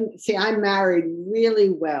cabin. See, I married really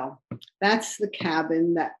well. That's the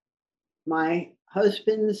cabin that my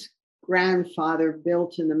husband's grandfather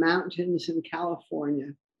built in the mountains in California.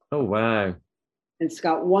 Oh, wow. It's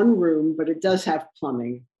got one room, but it does have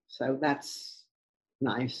plumbing. So that's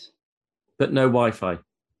nice. But no Wi-Fi.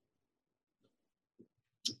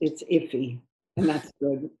 It's iffy. And that's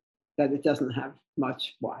good that it doesn't have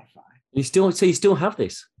much Wi-Fi. You still have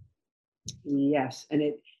this? Yes. And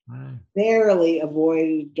it barely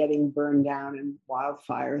avoided getting burned down in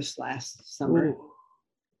wildfires last summer. Ooh.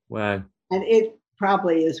 Wow. And it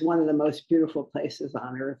probably is one of the most beautiful places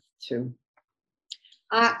on earth, too.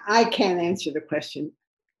 I can't answer the question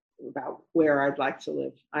about where I'd like to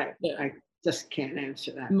live. I just can't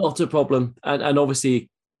answer that. Not a problem. And obviously,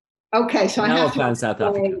 okay, so I have to South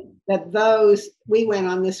Africa. That we went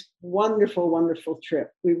on this wonderful, wonderful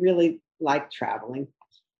trip. We really like traveling.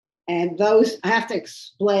 And I have to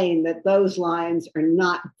explain that those lions are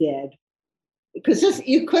not dead. Because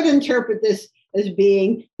you could interpret this as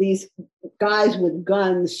being these guys with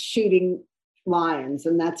guns shooting lions,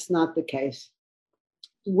 and that's not the case.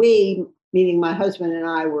 We, meaning my husband and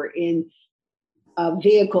I, were in a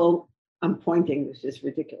vehicle. I'm pointing, this is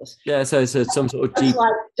ridiculous. Yeah, so it's some sort of Jeep.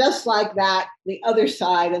 Just like that, the other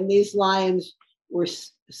side, and these lions were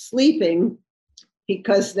sleeping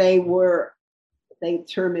because the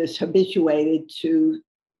term is habituated to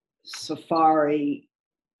safari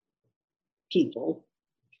people.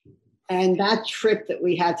 And that trip that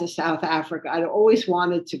we had to South Africa, I'd always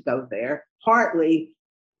wanted to go there, partly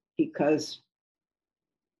because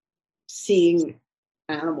seeing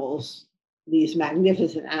animals, these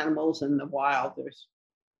magnificent animals in the wild, is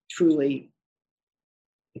truly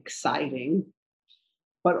exciting.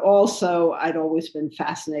 But also, I'd always been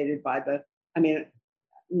fascinated by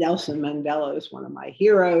Nelson Mandela is one of my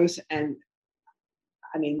heroes. And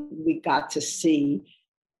we got to see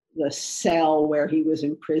the cell where he was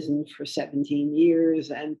imprisoned for 17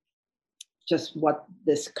 years and just what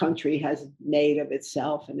this country has made of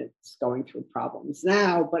itself, and it's going through problems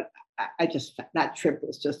now. But that trip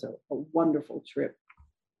was just a wonderful trip.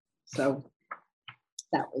 So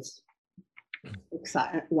that was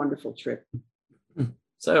exciting, wonderful trip.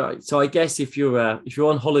 So I guess if you're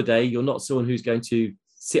on holiday, you're not someone who's going to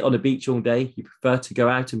sit on a beach all day. You prefer to go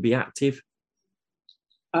out and be active.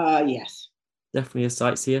 Yes. Definitely a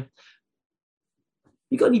sightseer.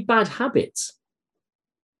 You got any bad habits?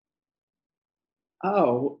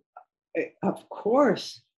 Oh, of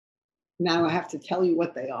course. Now I have to tell you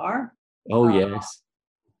what they are. Oh, yes.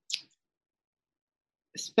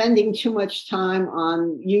 Spending too much time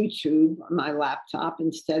on YouTube on my laptop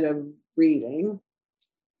instead of reading.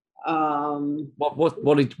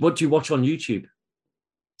 What do you watch on YouTube?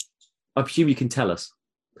 I presume you can tell us.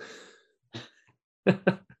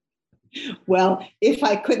 Well, if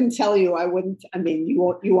I couldn't tell you, I wouldn't. You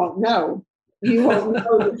won't know. You won't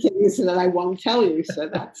know the things that I won't tell you. So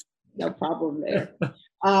that's no problem there.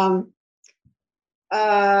 I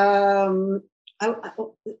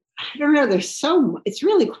don't know. It's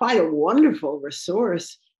really quite a wonderful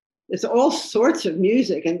resource. There's all sorts of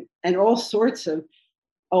music and all sorts of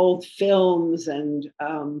old films and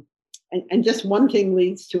just one thing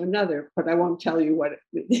leads to another, but I won't tell you what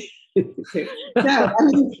it No,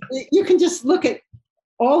 you can just look at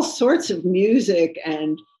all sorts of music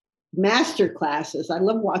and master classes. I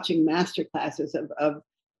love watching master classes of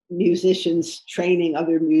musicians training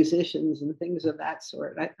other musicians and things of that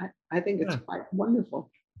sort. I think it's quite wonderful.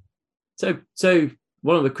 So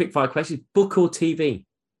one of the quick fire questions: book or TV?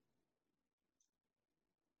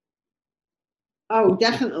 Oh,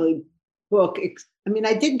 definitely book.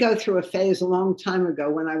 I did go through a phase a long time ago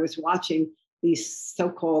when I was watching these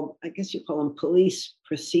so-called, I guess you call them police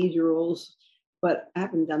procedurals, but I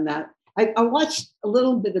haven't done that. I watched a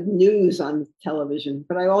little bit of news on television,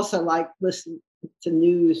 but I also like listening to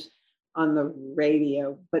news on the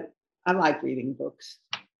radio, but I like reading books.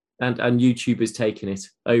 And YouTube has taken it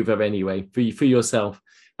over anyway for yourself.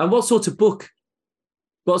 And what sort of book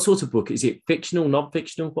What sort of book? Is it fictional,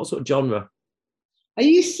 non-fictional? What sort of genre? I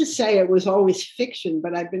used to say it was always fiction,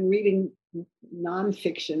 but I've been reading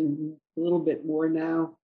nonfiction a little bit more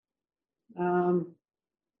now.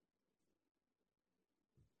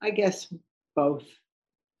 I guess both.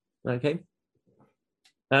 Okay.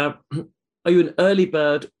 Are you an early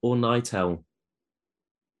bird or night owl?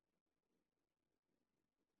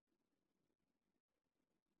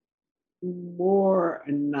 More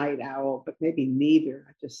a night owl, but maybe neither.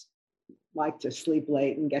 I just like to sleep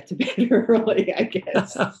late and get to bed early, I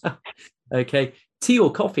guess. Okay. Tea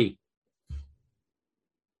or coffee?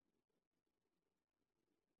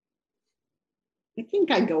 I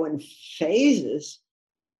think I go in phases.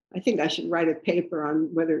 I think I should write a paper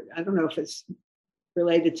on whether, I don't know if it's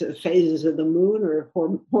related to the phases of the moon or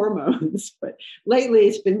hormones, but lately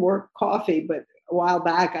it's been more coffee. But a while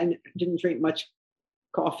back, I didn't drink much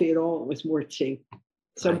coffee at all. It was more tea.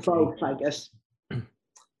 So Okay. both, I guess.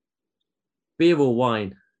 Beer or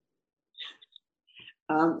wine?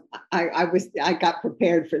 I got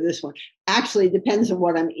prepared for this one. Actually, it depends on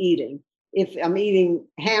what I'm eating. If I'm eating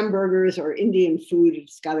hamburgers or Indian food,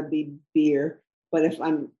 it's got to be beer. But if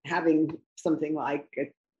I'm having something like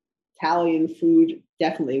Italian food,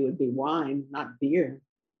 definitely would be wine, not beer.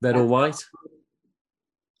 Red or white?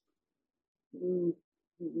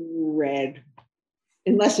 Red,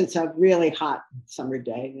 unless it's a really hot summer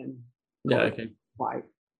day. And Yeah, okay. White.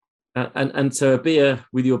 And so a beer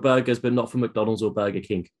with your burgers, but not from McDonald's or Burger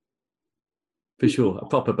King. For sure, a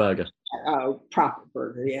proper burger. Oh, proper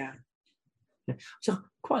burger, yeah. So I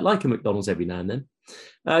quite like a McDonald's every now and then.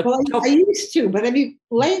 Well, I used to, but I mean,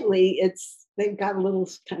 lately they've got a little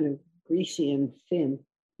kind of greasy and thin.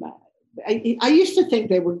 I used to think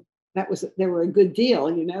they were a good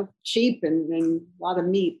deal, you know, cheap and a lot of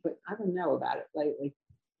meat, but I don't know about it lately.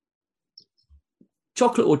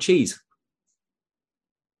 Chocolate or cheese?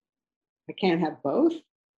 I can't have both.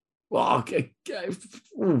 Well, okay.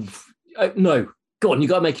 No, go on. You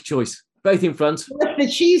got to make a choice. Both in front. If the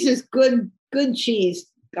cheese is good cheese,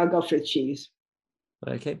 I'll go for cheese.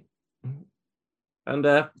 Okay. And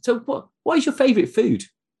so, what is your favourite food?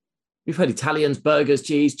 We've had Italians, burgers,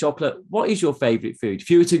 cheese, chocolate. What is your favourite food? If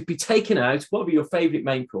you were to be taken out, what would be your favourite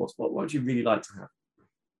main course? What would you really like to have?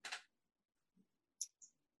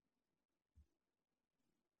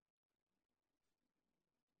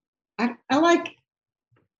 I like,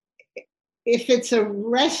 if it's a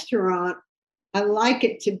restaurant, I like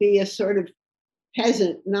it to be a sort of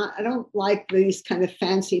peasant. I don't like these kind of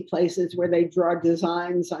fancy places where they draw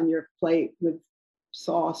designs on your plate with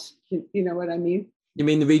sauce. You know what I mean? You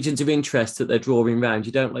mean the regions of interest that they're drawing around?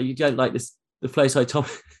 You don't like this, the Flow Top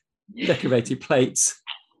decorated plates.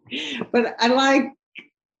 But I like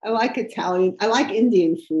Italian. I like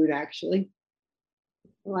Indian food, actually.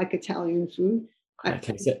 I like Italian food.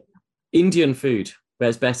 Okay, so Indian food,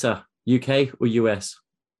 where's better, UK or US?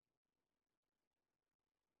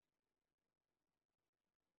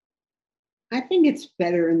 I think it's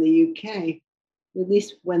better in the UK. At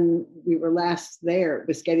least when we were last there, it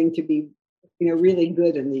was getting to be, really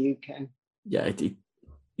good in the UK. Yeah,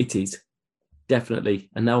 it is. Definitely.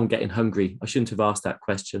 And now I'm getting hungry. I shouldn't have asked that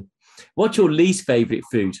question. What's your least favourite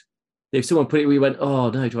food? If someone put it, we went,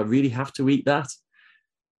 oh no, do I really have to eat that?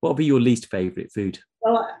 What would be your least favourite food?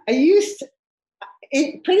 Well,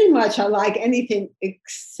 pretty much I like anything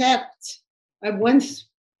except I once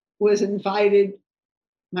was invited.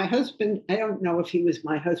 My husband, I don't know if he was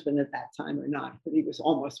my husband at that time or not, but he was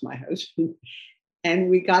almost my husband.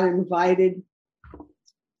 And we got invited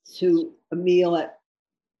to a meal at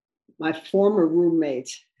my former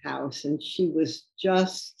roommate's house, and she was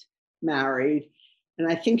just married.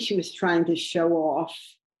 And I think she was trying to show off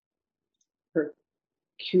her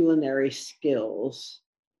culinary skills.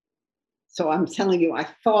 So I'm telling you, I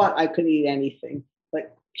thought I could eat anything,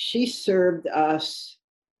 but she served us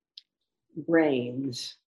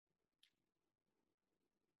brains.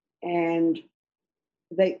 And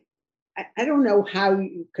I don't know how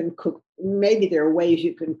you can cook. Maybe there are ways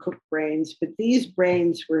you can cook brains, but these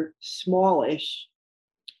brains were smallish.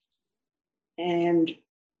 And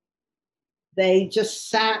they just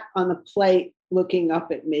sat on the plate looking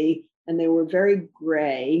up at me, and they were very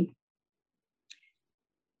gray.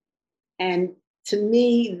 And to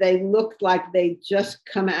me, they looked like they'd just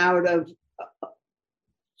come out of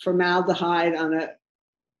formaldehyde on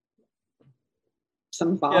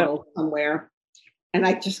some bottle somewhere. And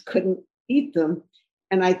I just couldn't eat them.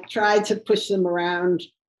 And I tried to push them around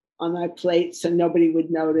on my plate so nobody would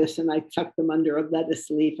notice. And I tucked them under a lettuce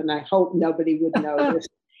leaf, and I hope nobody would notice.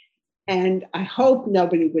 And I hope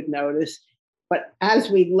nobody would notice. But as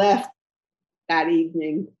we left that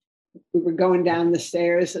evening, we were going down the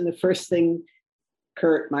stairs, and the first thing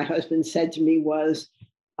Kurt, my husband, said to me was,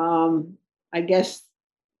 I guess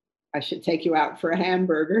I should take you out for a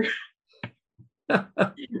hamburger.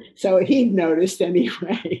 So he'd noticed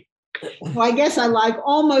anyway. Well, I guess I like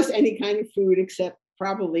almost any kind of food except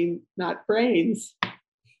probably not brains.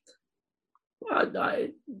 I'm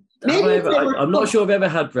not sure I've ever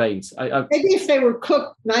had brains. Maybe if they were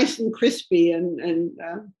cooked nice and crispy and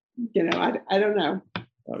I don't know.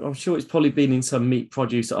 I'm sure it's probably been in some meat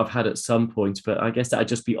produce that I've had at some point, but I guess that'd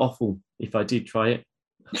just be awful if I did try it.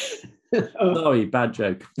 Sorry, bad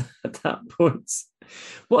joke at that point.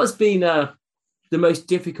 What has been the most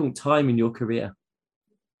difficult time in your career?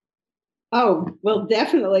 Oh, well,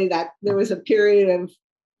 definitely that there was a period of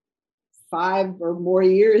 5 or more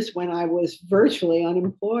years when I was virtually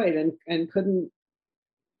unemployed and couldn't,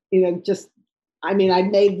 I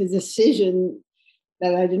made the decision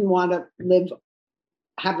that I didn't want to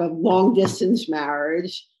have a long distance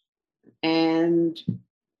marriage, and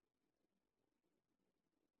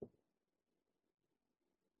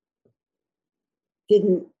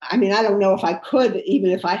I don't know if I could,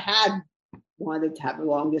 even if I had wanted to have a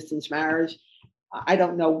long distance marriage. I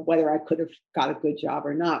don't know whether I could have got a good job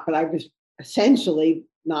or not, but I was essentially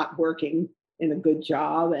not working in a good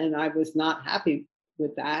job, and I was not happy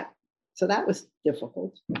with that. So that was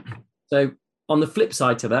difficult. So on the flip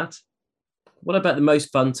side to that, what about the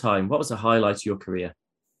most fun time? What was the highlight of your career?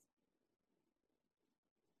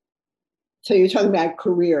 So you're talking about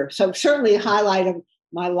career. So certainly a highlight of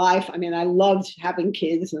my life. I loved having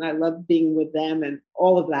kids and I loved being with them and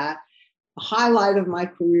all of that. A highlight of my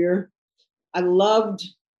career, I loved,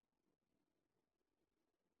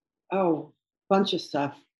 a bunch of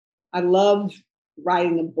stuff. I loved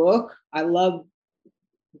writing a book. I loved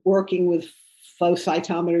working with flow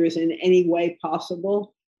cytometers in any way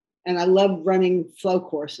possible. And I loved running flow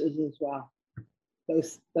courses as well.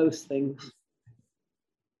 Those things.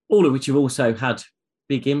 All of which have also had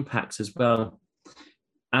big impacts as well.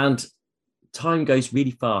 And time goes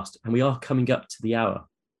really fast, and we are coming up to the hour.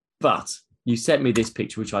 But you sent me this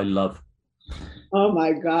picture, which I love. Oh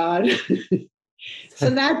my God.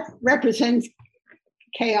 So that represents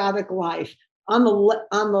chaotic life. On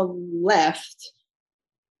the left,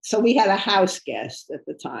 so we had a house guest at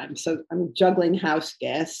the time. So I'm juggling house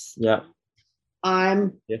guests. Yeah.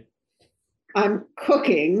 I'm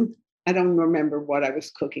cooking. I don't remember what I was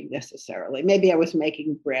cooking necessarily. Maybe I was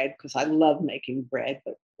making bread because I love making bread,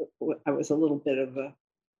 but I was a little bit of a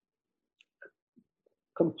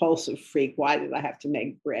compulsive freak. Why did I have to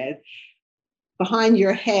make bread? Behind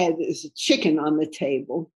your head is a chicken on the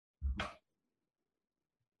table.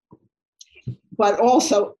 But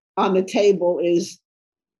also on the table is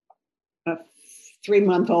a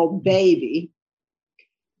 3-month-old baby.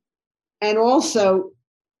 And also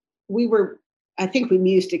I think we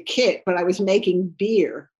used a kit, but I was making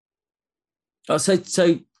beer. Oh, so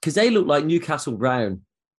because they look like Newcastle Brown.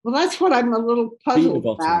 Well, that's what I'm a little puzzled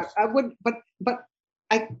about.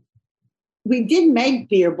 We did make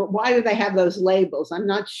beer, but why do they have those labels? I'm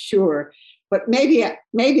not sure. But maybe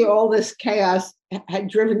all this chaos had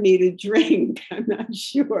driven me to drink. I'm not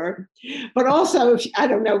sure. But also, I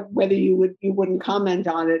don't know whether you wouldn't comment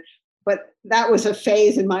on it, but that was a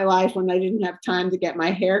phase in my life when I didn't have time to get my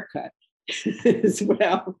hair cut as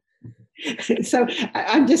well. So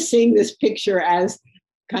I'm just seeing this picture as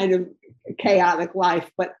kind of a chaotic life,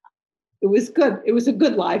 but it was good. It was a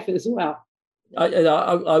good life as well.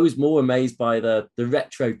 I was more amazed by the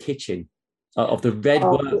retro kitchen of the red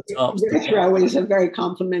worktops. Retro is a very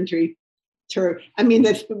complimentary term.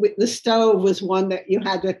 The stove was one that you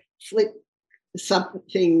had to flip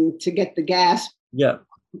something to get the gas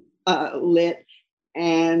lit,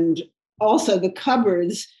 and also the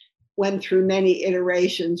cupboards went through many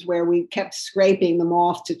iterations where we kept scraping them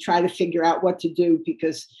off to try to figure out what to do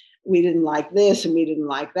because we didn't like this and we didn't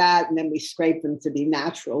like that. And then we scraped them to be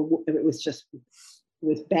natural. It was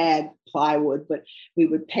bad plywood, but we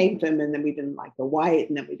would paint them, and then we didn't like the white,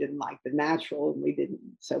 and then we didn't like the natural, and we didn't.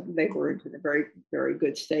 So they weren't in a very, very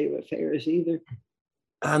good state of affairs either.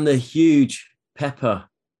 And the huge pepper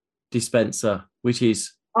dispenser, which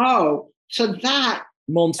is so that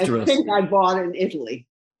monstrous. I think I bought in Italy.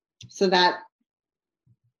 So that's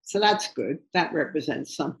good. That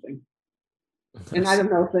represents something. And I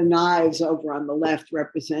don't know if the knives over on the left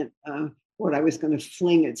represent what I was going to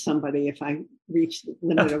fling at somebody if I reached the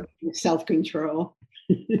limit of self-control.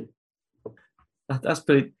 That's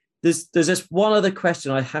pretty. There's just one other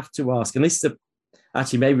question I have to ask, and this is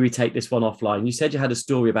actually maybe we take this one offline. You said you had a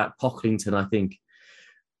story about Pocklington, I think.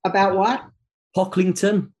 About what?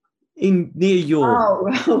 Pocklington near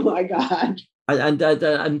York. Oh my God.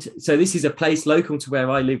 And so this is a place local to where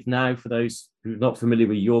I live now, for those who are not familiar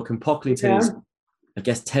with York, and Pocklington is, I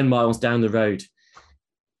guess, 10 miles down the road.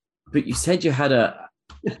 But you said you had a...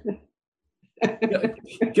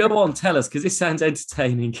 Go on, tell us, because this sounds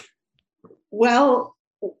entertaining. Well,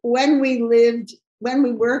 when we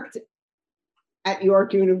worked at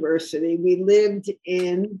York University, we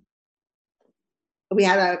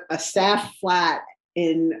had a staff flat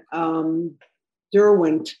in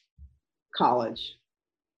Derwent College.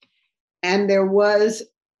 And there was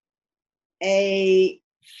a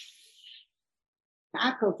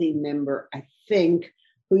faculty member, I think,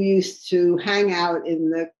 who used to hang out in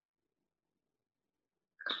the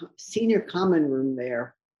senior common room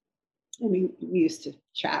there. And we used to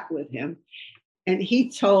chat with him. And he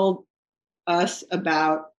told us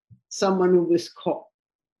about someone who was called,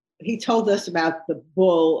 he told us about the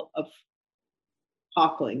Bull of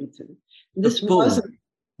Pocklington. This wasn't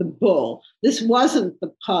the Bull. This wasn't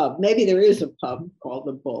the pub. Maybe there is a pub called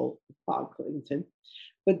the Bull of Pocklington.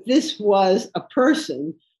 But this was a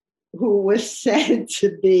person who was said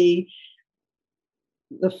to be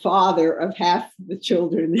the father of half the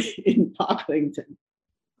children in Pocklington.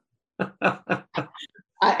 I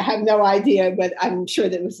have no idea, but I'm sure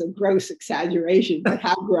that was a gross exaggeration. But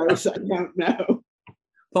how gross, I don't know.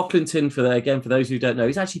 Pocklington, for those who don't know,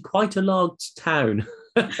 is actually quite a large town.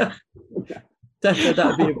 Definitely,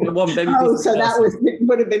 that would be one. Maybe so that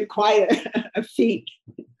would have been quite a feat.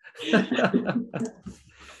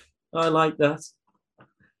 I like that.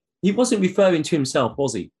 He wasn't referring to himself,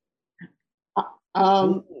 was he?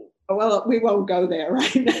 Well, we won't go there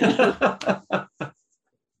right now.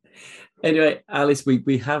 Anyway, Alice,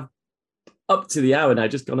 we have up to the hour now,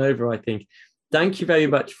 just gone over, I think. Thank you very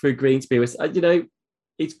much for agreeing to be with us.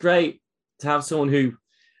 It's great to have someone who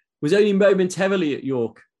was only momentarily at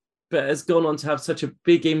York, but has gone on to have such a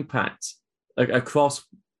big impact across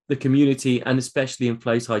the community, and especially in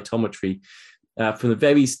flow cytometry, from the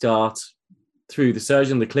very start, through the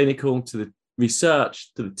surgeon, the clinical, to the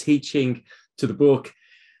research, to the teaching, to the book.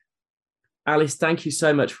 Alice, thank you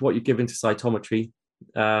so much for what you've given to cytometry,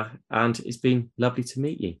 and it's been lovely to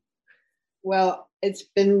meet you. Well, it's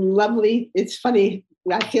been lovely. It's funny,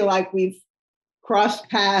 I feel like we've crossed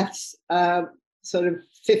paths sort of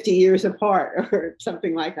 50 years apart or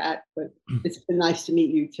something like that, but it's been nice to meet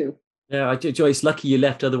you too. Yeah, Joyce, lucky you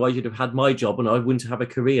left, otherwise you'd have had my job and I wouldn't have a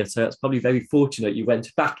career. So that's probably very fortunate you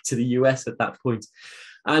went back to the US at that point.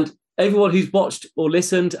 And everyone who's watched or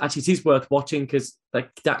listened, actually it is worth watching, because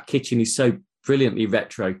that kitchen is so brilliantly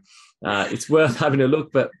retro. It's worth having a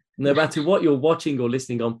look, but no matter what you're watching or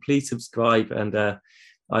listening on, please subscribe. And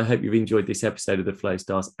I hope you've enjoyed this episode of the Flow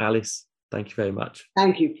Stars. Alice, thank you very much.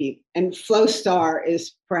 Thank you, Pete. And Flow Star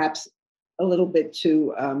is perhaps a little bit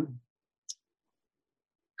too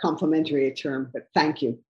complimentary a term, but thank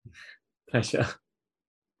you. Pleasure.